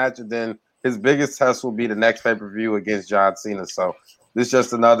this match, and then his biggest test will be the next pay-per-view against John Cena. So this is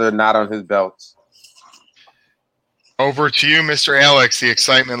just another knot on his belt. Over to you, Mr. Alex. The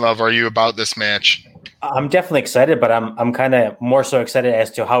excitement level. Are you about this match? I'm definitely excited, but I'm kind of more so excited as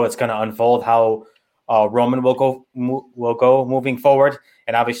to how it's going to unfold, how Roman will go moving forward.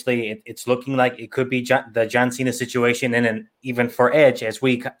 And obviously, it's looking like it could be the John Cena situation, and then even for Edge, as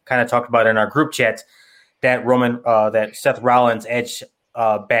we kind of talked about in our group chat, that Seth Rollins Edge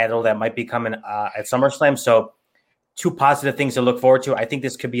battle that might be coming at SummerSlam. So, two positive things to look forward to. I think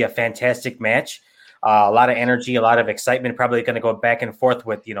this could be a fantastic match. A lot of energy, a lot of excitement. Probably going to go back and forth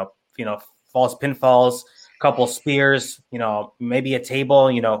with false pinfalls, couple spears, maybe a table.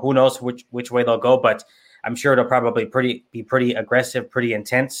 Who knows which way they'll go, but I'm sure it'll probably be pretty aggressive, pretty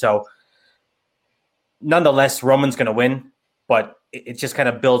intense. So nonetheless, Roman's going to win, but it just kind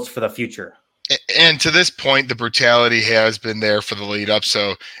of builds for the future. And to this point, the brutality has been there for the lead up.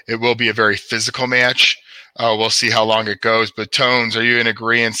 So it will be a very physical match. We'll see how long it goes, but Tones, are you in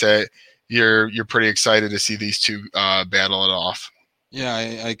agreement that you're pretty excited to see these two battle it off? Yeah,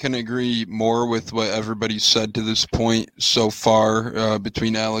 I couldn't agree more with what everybody's said to this point so far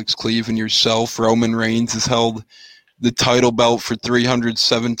between Alex Cleve and yourself. Roman Reigns has held the title belt for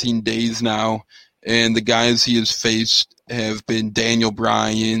 317 days now, and the guys he has faced have been Daniel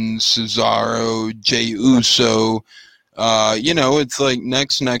Bryan, Cesaro, Jey Uso. It's like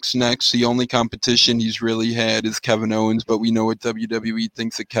next. The only competition he's really had is Kevin Owens, but we know what WWE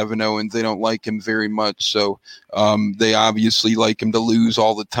thinks of Kevin Owens. They don't like him very much, so they obviously like him to lose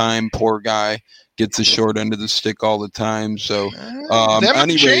all the time. Poor guy gets the short end of the stick all the time. So,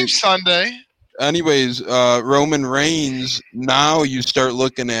 change Sunday. Anyways, Roman Reigns. Now you start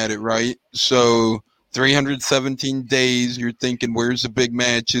looking at it, right? So 317 days. You're thinking, where's the big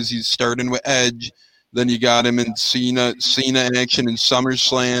matches? He's starting with Edge. Then you got him in Cena action in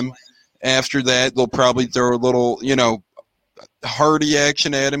SummerSlam. After that, they'll probably throw a little, Hardy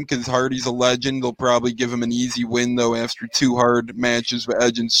action at him because Hardy's a legend. They'll probably give him an easy win, though, after two hard matches with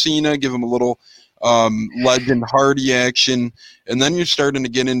Edge and Cena. Give him a little legend Hardy action. And then you're starting to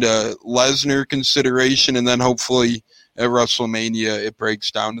get into Lesnar consideration, and then hopefully at WrestleMania it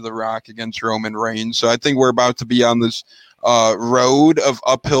breaks down to The Rock against Roman Reigns. So I think we're about to be on this road of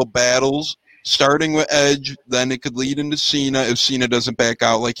uphill battles starting with Edge, then it could lead into Cena if Cena doesn't back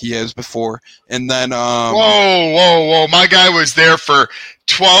out like he has before. And then whoa. My guy was there for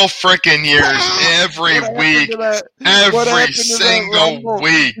 12 freaking years every week. Every single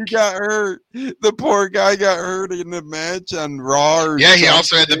week. He got hurt. The poor guy got hurt in the match on Raw. Yeah, he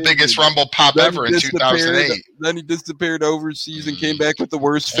also had the biggest Rumble pop ever in 2008. Then he disappeared overseas and came back with the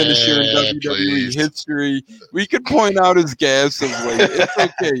worst finisher in WWE history. We could point out his gas of late. It's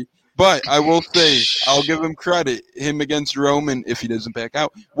okay. But I will say, I'll give him credit. Him against Roman, if he doesn't back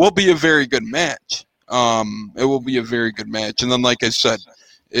out, will be a very good match. It will be a very good match. And then, like I said,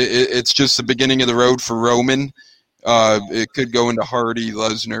 it's just the beginning of the road for Roman. It could go into Hardy,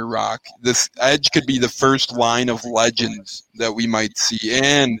 Lesnar, Rock. This Edge could be the first line of legends that we might see.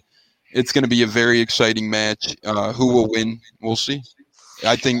 And it's going to be a very exciting match. Who will win? We'll see.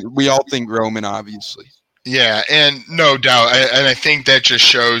 We all think Roman, obviously. Yeah, and no doubt, and I think that just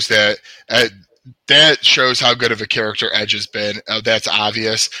shows that shows how good of a character Edge has been. That's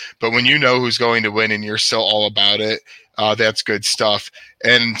obvious, but when you know who's going to win and you're still all about it, that's good stuff.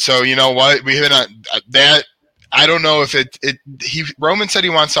 And so you know what, we have that. I don't know if Roman said he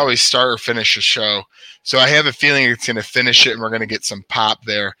wants to always start or finish a show, so I have a feeling it's going to finish it, and we're going to get some pop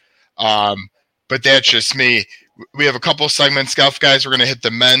there. But that's just me. We have a couple segments, guys. We're going to hit the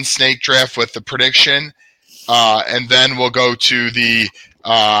men's snake draft with the prediction. And then we'll go to the,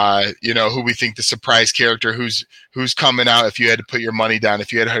 who we think the surprise character, who's coming out. If you had to put your money down,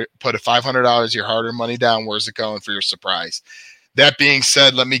 if you had to put a $500, your hard-earned money down, where's it going for your surprise? That being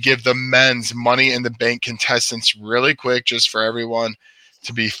said, let me give the men's Money in the Bank contestants really quick, just for everyone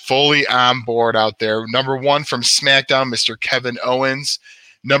to be fully on board out there. Number 1 from SmackDown, Mr. Kevin Owens.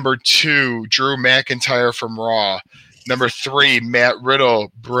 Number 2, Drew McIntyre from Raw. Number 3, Matt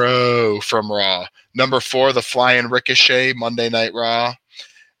Riddle, bro, from Raw. Number 4, the Flying Ricochet, Monday Night Raw.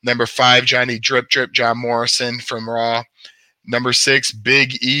 Number 5, Johnny Drip Drip, John Morrison from Raw. Number 6,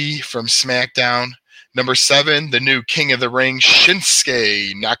 Big E from SmackDown. Number 7, the new King of the Ring,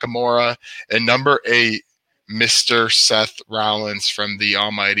 Shinsuke Nakamura. And number 8, Mr. Seth Rollins from the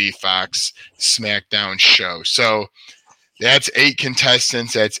almighty Fox SmackDown show. So that's 8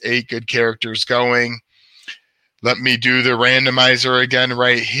 contestants. That's 8 good characters going. Let me do the randomizer again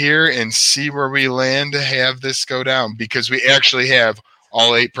right here and see where we land to have this go down, because we actually have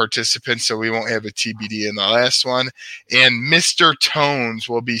all 8 participants, so we won't have a TBD in the last one. And Mr. Tones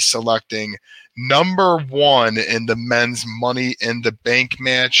will be selecting number 1 in the men's Money in the Bank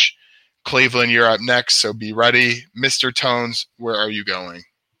match. Cleveland, you're up next, so be ready. Mr. Tones, where are you going?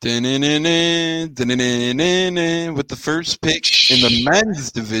 With the first pick in the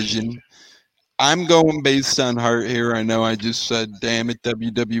men's division, I'm going based on heart here. I know I just said, damn it,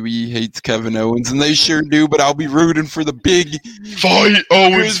 WWE hates Kevin Owens, and they sure do, but I'll be rooting for the big fight.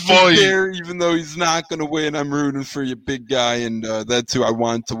 Owens fight. There, even though he's not going to win, I'm rooting for you, big guy, and that's who I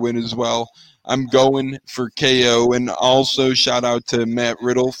want to win as well. I'm going for KO, and also shout out to Matt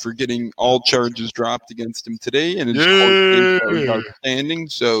Riddle for getting all charges dropped against him today, and his court case was outstanding.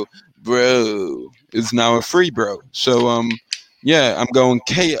 So, bro is now a free bro. So, I'm going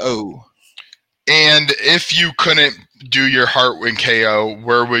KO. And if you couldn't do your heart win KO,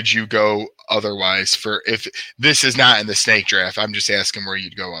 where would you go otherwise? For if this is not in the snake draft, I'm just asking where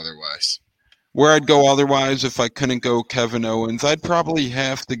you'd go otherwise. Where I'd go otherwise if I couldn't go Kevin Owens, I'd probably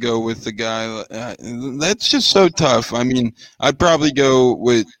have to go with the guy. That's just so tough. I mean, I'd probably go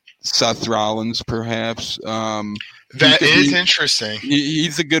with Seth Rollins, perhaps. That is interesting.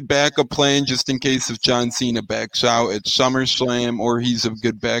 He's a good backup plan just in case if John Cena backs out at SummerSlam, or he's a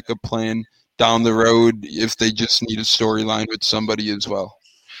good backup plan down the road if they just need a storyline with somebody as well.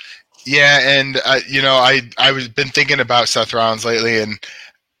 Yeah, and I've been thinking about Seth Rollins lately, and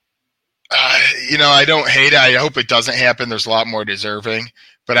I don't hate it. I hope it doesn't happen. There's a lot more deserving,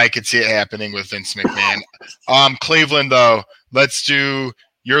 but I could see it happening with Vince McMahon. Cleveland, though,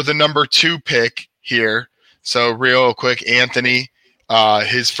 you're the number 2 pick here. So real quick, Anthony,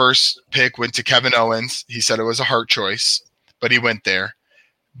 his first pick went to Kevin Owens. He said it was a heart choice, but he went there.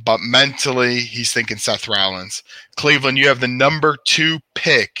 But mentally, he's thinking Seth Rollins. Cleveland, you have the number 2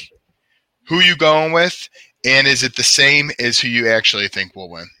 pick. Who you going with? And is it the same as who you actually think will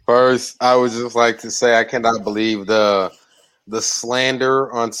win? First, I would just like to say I cannot believe the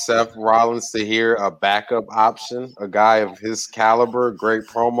slander on Seth Rollins to hear a backup option, a guy of his caliber, great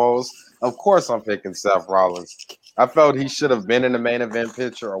promos. Of course I'm picking Seth Rollins. I felt he should have been in the main event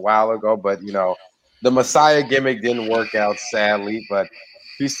picture a while ago, but, the Messiah gimmick didn't work out, sadly, but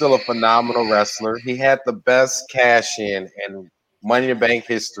he's still a phenomenal wrestler. He had the best cash-in and Money in the Bank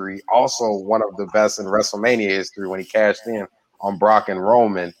history, also one of the best in WrestleMania history when he cashed in on Brock and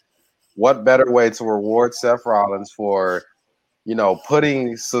Roman. what better way to reward Seth Rollins for,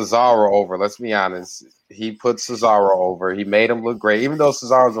 putting Cesaro over? Let's be honest. He put Cesaro over. He made him look great. Even though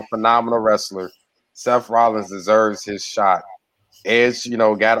Cesaro's a phenomenal wrestler, Seth Rollins deserves his shot. Edge,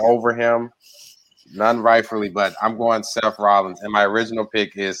 got over him. None rightfully, but I'm going Seth Rollins. And my original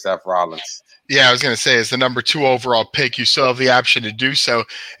pick is Seth Rollins. Yeah, I was going to say, as the number 2 overall pick, you still have the option to do so.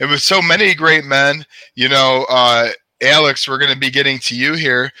 And with so many great men, Alex, we're going to be getting to you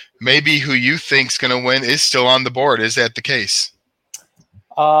here. Maybe who you think's going to win is still on the board. Is that the case?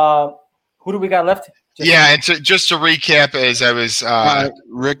 Who do we got left? And just to recap, as I was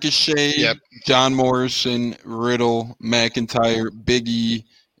Ricochet, yep. John Morrison, Riddle, McIntyre, Big E,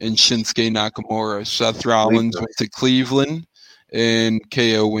 and Shinsuke Nakamura. Seth Rollins went to Cleveland, and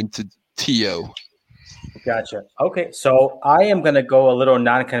KO went to Tio. Gotcha. Okay, so I am going to go a little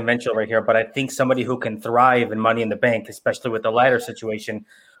non-conventional right here, but I think somebody who can thrive in Money in the Bank, especially with the ladder situation.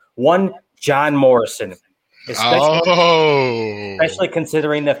 One, John Morrison. Especially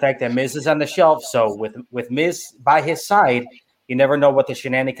considering the fact that Miz is on the shelf. So with Miz by his side, you never know what the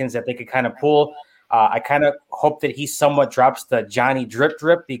shenanigans that they could kind of pull. I kind of hope that he somewhat drops the Johnny Drip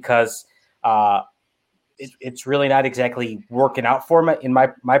because it's really not exactly working out for him in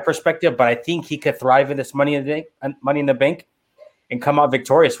my perspective. But I think he could thrive in this Money in the Bank and come out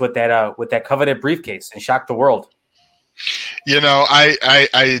victorious with that coveted briefcase and shock the world.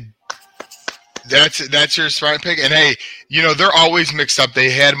 That's your smart pick. And hey, they're always mixed up. They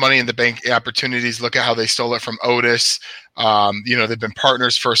had Money in the Bank opportunities. Look at how they stole it from Otis. They've been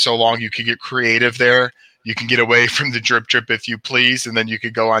partners for so long. You could get creative there. You can get away from the drip if you please, and then you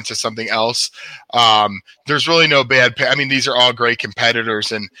could go on to something else. There's really no bad pick. I mean, these are all great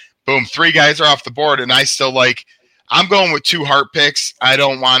competitors, and boom, 3 guys are off the board, and I still I'm going with 2 heart picks. I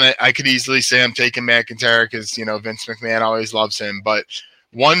don't want it. I could easily say I'm taking McIntyre because, Vince McMahon always loves him, but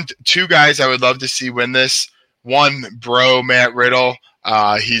 2 guys I would love to see win this. One, bro, Matt Riddle.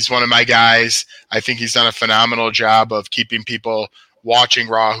 He's one of my guys. I think he's done a phenomenal job of keeping people watching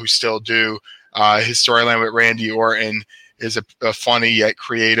Raw who still do. His storyline with Randy Orton is a funny yet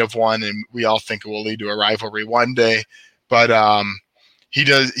creative one, and we all think it will lead to a rivalry one day. But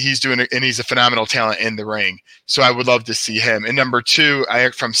he's doing it, and he's a phenomenal talent in the ring. So I would love to see him. And number 2,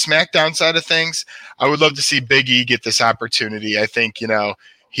 from SmackDown side of things, I would love to see Big E get this opportunity. I think,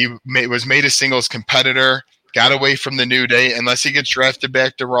 he was made a singles competitor, got away from the New Day. Unless he gets drafted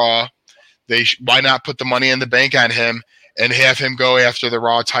back to Raw, why not put the Money in the Bank on him and have him go after the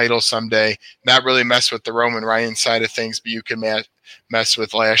Raw title someday? Not really mess with the Roman Reigns side of things, but you can mess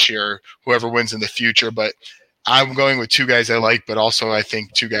with Lashley or whoever wins in the future. But I'm going with 2 guys I like, but also I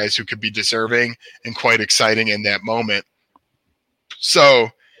think 2 guys who could be deserving and quite exciting in that moment. So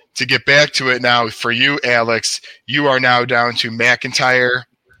to get back to it now, for you, Alex, you are now down to McIntyre,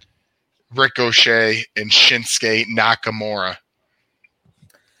 Ricochet, and Shinsuke Nakamura.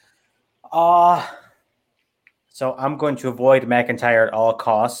 So I'm going to avoid McIntyre at all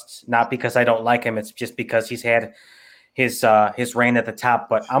costs, not because I don't like him. It's just because he's had his reign at the top.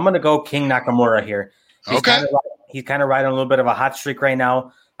 But I'm going to go King Nakamura here. He's kind of riding a little bit of a hot streak right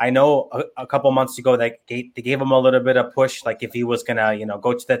now. I know a couple months ago that they gave him a little bit of push, like if he was going to,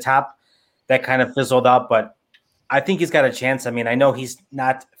 go to the top. That kind of fizzled out, but I think he's got a chance. I mean, I know he's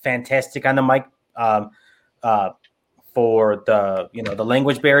not fantastic on the mic for the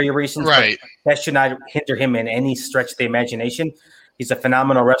language barrier reasons. Right. That should not hinder him in any stretch of the imagination. He's a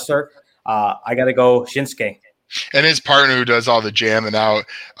phenomenal wrestler. I got to go Shinsuke. And his partner who does all the jamming out,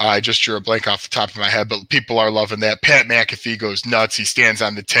 I just drew a blank off the top of my head, but people are loving that. Pat McAfee goes nuts. He stands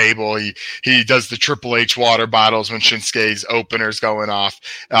on the table. He does the Triple H water bottles when Shinsuke's opener's going off.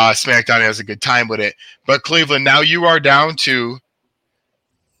 SmackDown has a good time with it. But Cleveland, now you are down to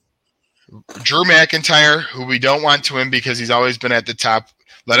Drew McIntyre, who we don't want to win because he's always been at the top.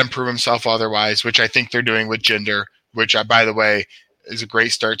 Let him prove himself otherwise, which I think they're doing with Jinder, which, by the way, is a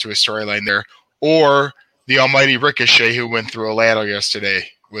great start to a storyline there. Or the almighty Ricochet, who went through a ladder yesterday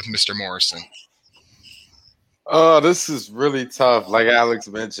with Mr. Morrison. Oh, this is really tough. Like Alex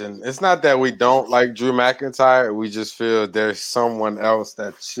mentioned, it's not that we don't like Drew McIntyre. We just feel there's someone else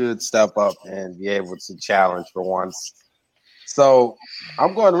that should step up and be able to challenge for once. So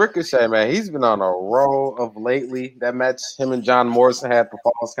I'm going Ricochet, man. He's been on a roll of lately. That match him and John Morrison had the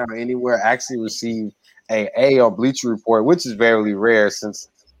Falls Count Anywhere actually received an A on Bleacher Report, which is very rare since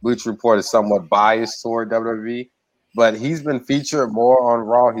Bleacher Report is somewhat biased toward WWE, but he's been featured more on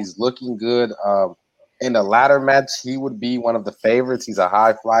Raw. He's looking good. In the latter match, he would be one of the favorites. He's a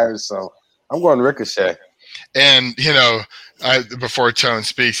high flyer, so I'm going Ricochet. And, before Tone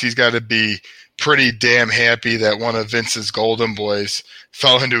speaks, he's got to be pretty damn happy that one of Vince's golden boys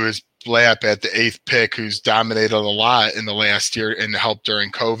fell into his Blapp at the 8th pick, who's dominated a lot in the last year and helped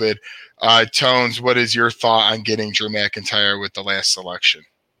during COVID. Tones, what is your thought on getting Drew McIntyre with the last selection?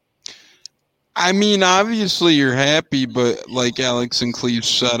 I mean, obviously you're happy, but like Alex and Cleve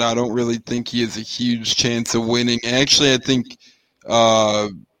said, I don't really think he has a huge chance of winning. Actually, I think,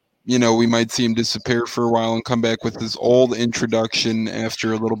 we might see him disappear for a while and come back with his old introduction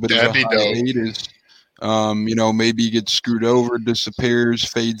after a little bit of a hiatus. Maybe he gets screwed over, disappears,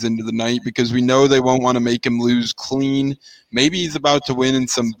 fades into the night because we know they won't want to make him lose clean. Maybe he's about to win and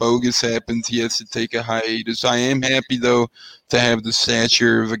some bogus happens. He has to take a hiatus. I am happy, though, to have the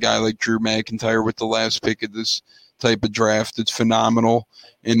stature of a guy like Drew McIntyre with the last pick of this type of draft. It's phenomenal.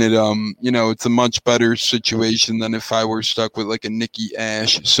 And it's a much better situation than if I were stuck with like a Nikki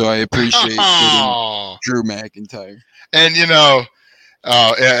Ash. So I appreciate Drew McIntyre. And,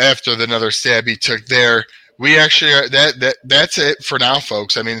 after another stab he took there, we actually that's it for now,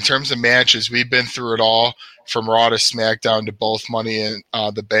 folks. I mean, in terms of matches, we've been through it all from Raw to SmackDown to both Money and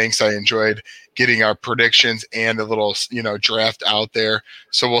the Banks. I enjoyed getting our predictions and a little draft out there.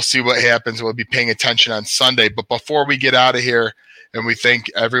 So we'll see what happens. We'll be paying attention on Sunday. But before we get out of here, and we thank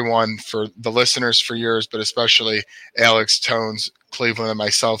everyone, for the listeners for yours, but especially Alex, Tones, Cleveland, and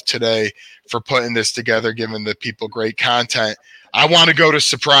myself today for putting this together, giving the people great content. I want to go to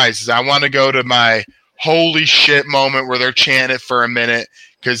surprises. I want to go to my holy shit moment where they're chanting it for a minute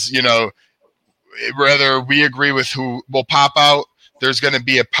because, whether we agree with who will pop out, there's going to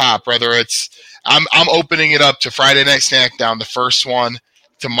be a pop. Whether it's I'm opening it up to Friday Night SmackDown, the first one,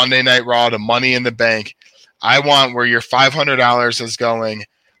 to Monday Night Raw, to Money in the Bank. I want where your $500 is going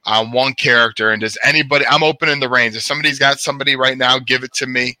on one character. And does anybody – I'm opening the reins. If somebody's got somebody right now, give it to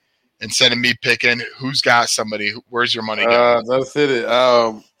me. Instead of me picking who's got somebody, where's your money going? Let's hit it.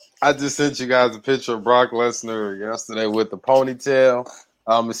 I just sent you guys a picture of Brock Lesnar yesterday with the ponytail.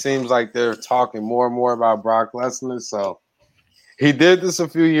 It seems like they're talking more and more about Brock Lesnar. So he did this a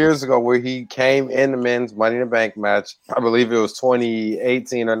few years ago where he came in the men's Money in the Bank match. I believe it was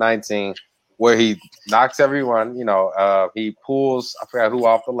 2018 or 19, where he knocks everyone. He pulls, I forgot who,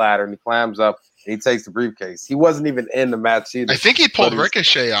 off the ladder, and he climbs up. He takes the briefcase. He wasn't even in the match either. I think he pulled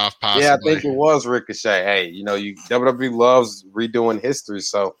Ricochet off, possibly. Yeah, I think it was Ricochet. Hey, WWE loves redoing history,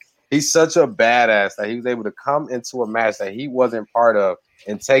 so he's such a badass that he was able to come into a match that he wasn't part of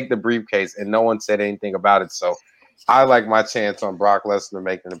and take the briefcase, and no one said anything about it. So I like my chance on Brock Lesnar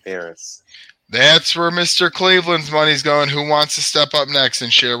making an appearance. That's where Mr. Cleveland's money's going. Who wants to step up next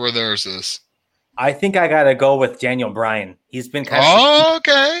and share where theirs is? I think I got to go with Daniel Bryan. He's been kind of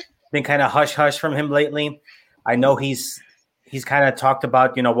been kind of hush-hush from him lately. I know he's kind of talked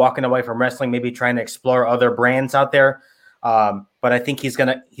about, walking away from wrestling, maybe trying to explore other brands out there. But I think he's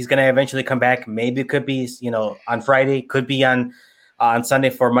gonna eventually come back. Maybe it could be, on Friday, could be on Sunday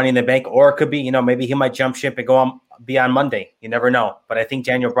for Money in the Bank, or it could be, maybe he might jump ship and be on Monday. You never know. But I think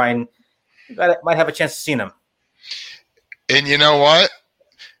Daniel Bryan might have a chance to see him. And you know what?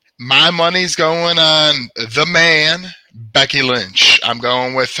 My money's going on the man, Becky Lynch. I'm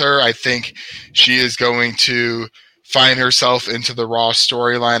going with her. I think she is going to find herself into the Raw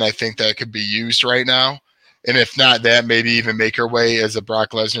storyline. I think that could be used right now. And if not that, maybe even make her way as a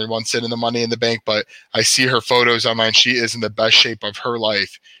Brock Lesnar once in the Money in the Bank. But I see her photos online. She is in the best shape of her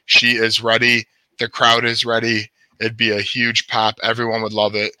life. She is ready. The crowd is ready. It'd be a huge pop. Everyone would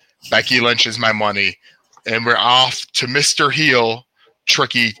love it. Becky Lynch is my money. And we're off to Mr. Heel,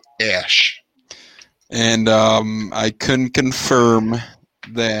 Tricky Ash. And I can confirm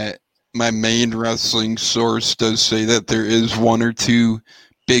that my main wrestling source does say that there is one or two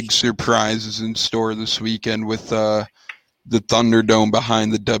big surprises in store this weekend with the Thunderdome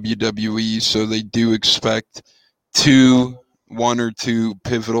behind the WWE. So they do expect one or two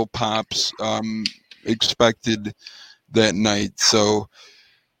pivotal pops expected that night. So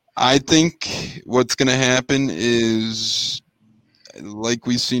I think what's going to happen is, like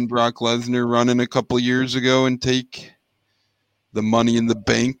we've seen Brock Lesnar running a couple years ago and take the Money in the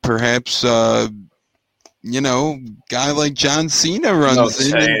Bank, perhaps, guy like John Cena runs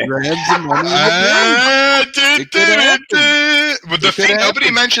in and grabs the Money in the Bank. With the Fiend,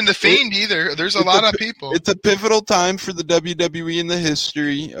 nobody mentioned the Fiend either. There's a lot of people. It's a pivotal time for the WWE in the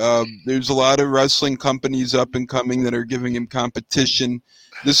history. There's a lot of wrestling companies up and coming that are giving him competition.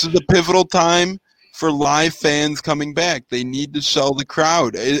 This is a pivotal time for live fans coming back. They need to sell the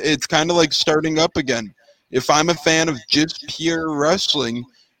crowd. It's kind of like starting up again. If I'm a fan of just pure wrestling,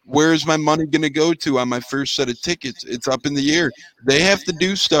 where's my money going to go to on my first set of tickets? It's up in the air. They have to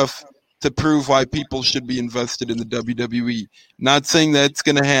do stuff to prove why people should be invested in the WWE. Not saying that's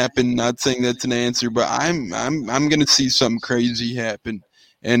going to happen, not saying that's an answer, but I'm going to see something crazy happen.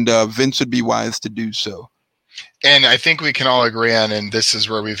 and Vince would be wise to do so. And I think we can all agree on, and this is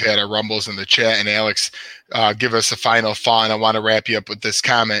where we've had our rumbles in the chat, and Alex, give us a final thought, and I want to wrap you up with this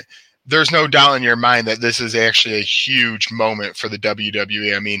comment. There's no doubt in your mind that this is actually a huge moment for the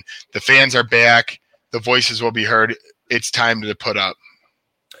WWE. I mean, the fans are back. The voices will be heard. It's time to put up.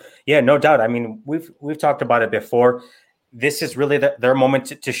 Yeah, no doubt. I mean, we've talked about it before. This is really their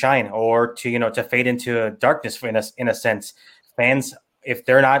moment to shine, or to fade into darkness in a sense. Fans, if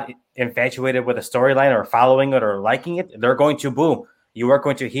they're not infatuated with a storyline or following it or liking it, they're going to boo. You are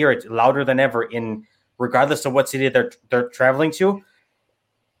going to hear it louder than ever, regardless of what city they're traveling to.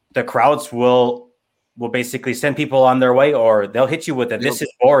 The crowds will basically send people on their way, or they'll hit you with it. This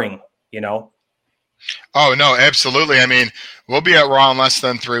is boring, Oh, no, absolutely. I mean, we'll be at Raw in less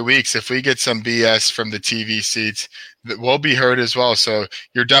than 3 weeks. If we get some BS from the TV seats, we'll be heard as well. So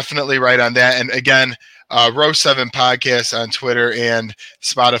you're definitely right on that. And again, Row 7 Podcast on Twitter and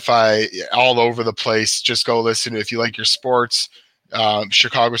Spotify, all over the place. Just go listen to it. If you like your sports,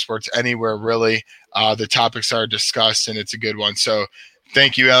 Chicago sports, anywhere really, the topics are discussed, and it's a good one. So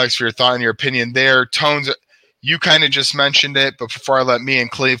thank you, Alex, for your thought and your opinion there. Tones, you kind of just mentioned it, but before I let me and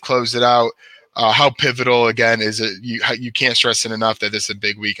Cleve close it out, how pivotal, again, is it? You can't stress it enough that this is a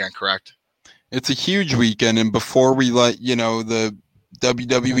big weekend, correct? It's a huge weekend, and before we let the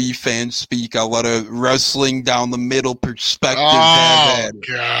WWE fans speak, I'll let a wrestling down the middle perspective have at it.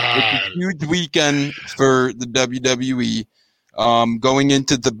 God. It's a huge weekend for the WWE. Going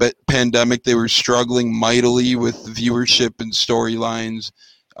into the pandemic, they were struggling mightily with viewership and storylines,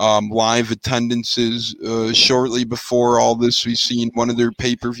 live attendances. Shortly before all this, we've seen one of their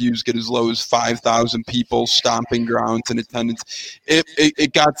pay-per-views get as low as 5,000 people, stomping grounds in attendance.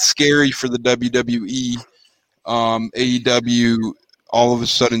 It got scary for the WWE. AEW all of a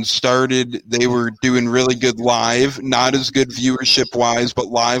sudden started. They were doing really good live, not as good viewership-wise, but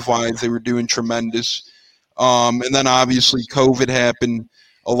live-wise, they were doing tremendous. And then obviously COVID happened.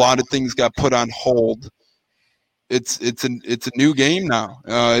 A lot of things got put on hold. It's a new game now.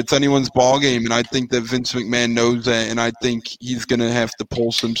 It's anyone's ball game, and I think that Vince McMahon knows that, and I think he's going to have to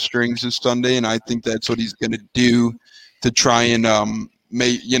pull some strings this Sunday, and I think that's what he's going to do to try and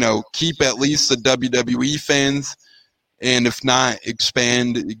keep at least the WWE fans, and if not,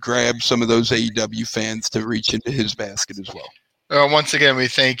 grab some of those AEW fans to reach into his basket as well. Once again, we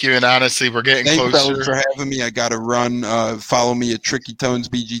thank you, and honestly, we're getting closer. Thanks, fellas, for having me. I got to run. Follow me at Tricky Tones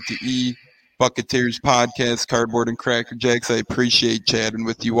BGTE, Bucketeers Podcast, Cardboard and Cracker Jacks. I appreciate chatting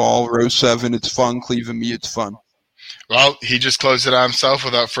with you all. Row 7, it's fun. Cleve and me, it's fun. Well, he just closed it on himself.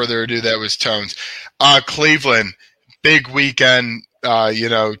 Without further ado, that was Tones. Cleveland, big weekend.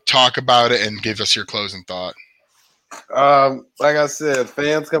 Talk about it and give us your closing thought. Like I said,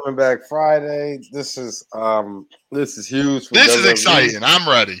 fans coming back Friday. This is huge. This is exciting. I'm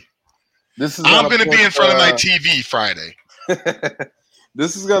ready. I'm going to be in front of my TV Friday.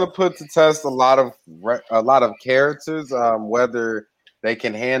 This is going to put to test a lot of characters, whether they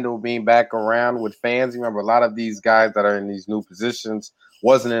can handle being back around with fans. You remember, a lot of these guys that are in these new positions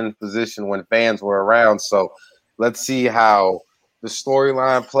wasn't in a position when fans were around. So let's see how the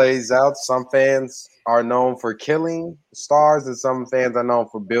storyline plays out. Some fans are known for killing stars, and some fans are known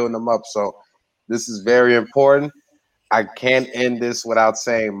for building them up. So this is very important. I can't end this without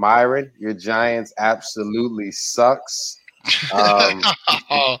saying, Myron, your Giants absolutely sucks.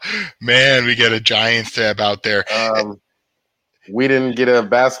 Oh, man, we get a Giants tab out there. We didn't get a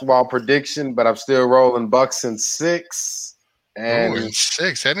basketball prediction, but I'm still rolling Bucks in 6. And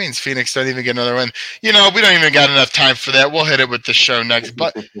 6. That means Phoenix doesn't even get another win. We don't even got enough time for that. We'll hit it with the show next.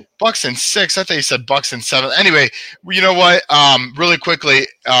 But Bucks in 6. I thought you said Bucks in 7. Anyway, you know what? Really quickly,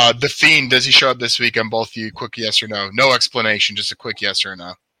 the Fiend, does he show up this week on both of you? Quick yes or no? No explanation, just a quick yes or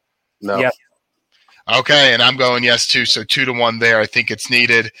no. No. Yeah. Okay, and I'm going yes too. So 2-1 there. I think it's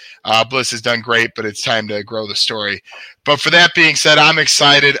needed. Bliss has done great, but it's time to grow the story. But for that being said, I'm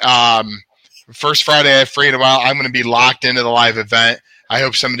excited. First Friday I have free in a while. I'm going to be locked into the live event. I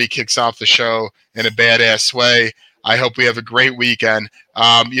hope somebody kicks off the show in a badass way. I hope we have a great weekend.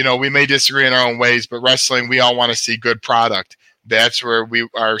 We may disagree in our own ways, but wrestling, we all want to see good product. That's where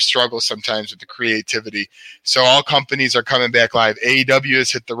our struggle sometimes with the creativity. So all companies are coming back live. AEW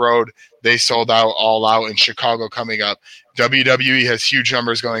has hit the road. They sold out All Out in Chicago coming up. WWE has huge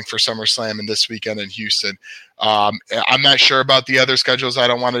numbers going for SummerSlam and this weekend in Houston. I'm not sure about the other schedules. I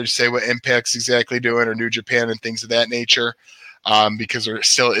don't want to say what Impact's exactly doing or New Japan and things of that nature, because there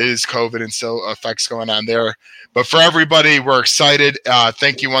still is COVID and still effects going on there. But for everybody, we're excited.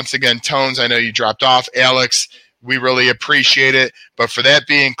 Thank you once again, Tones. I know you dropped off. Alex, We really appreciate it. But for that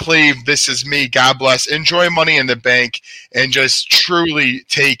being Cleve, this is me. God bless. Enjoy Money in the Bank and just truly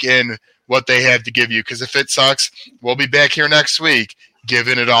take in what they have to give you. Because if it sucks, we'll be back here next week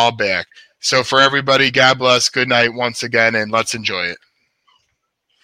giving it all back. So for everybody, God bless. Good night once again, and let's enjoy it.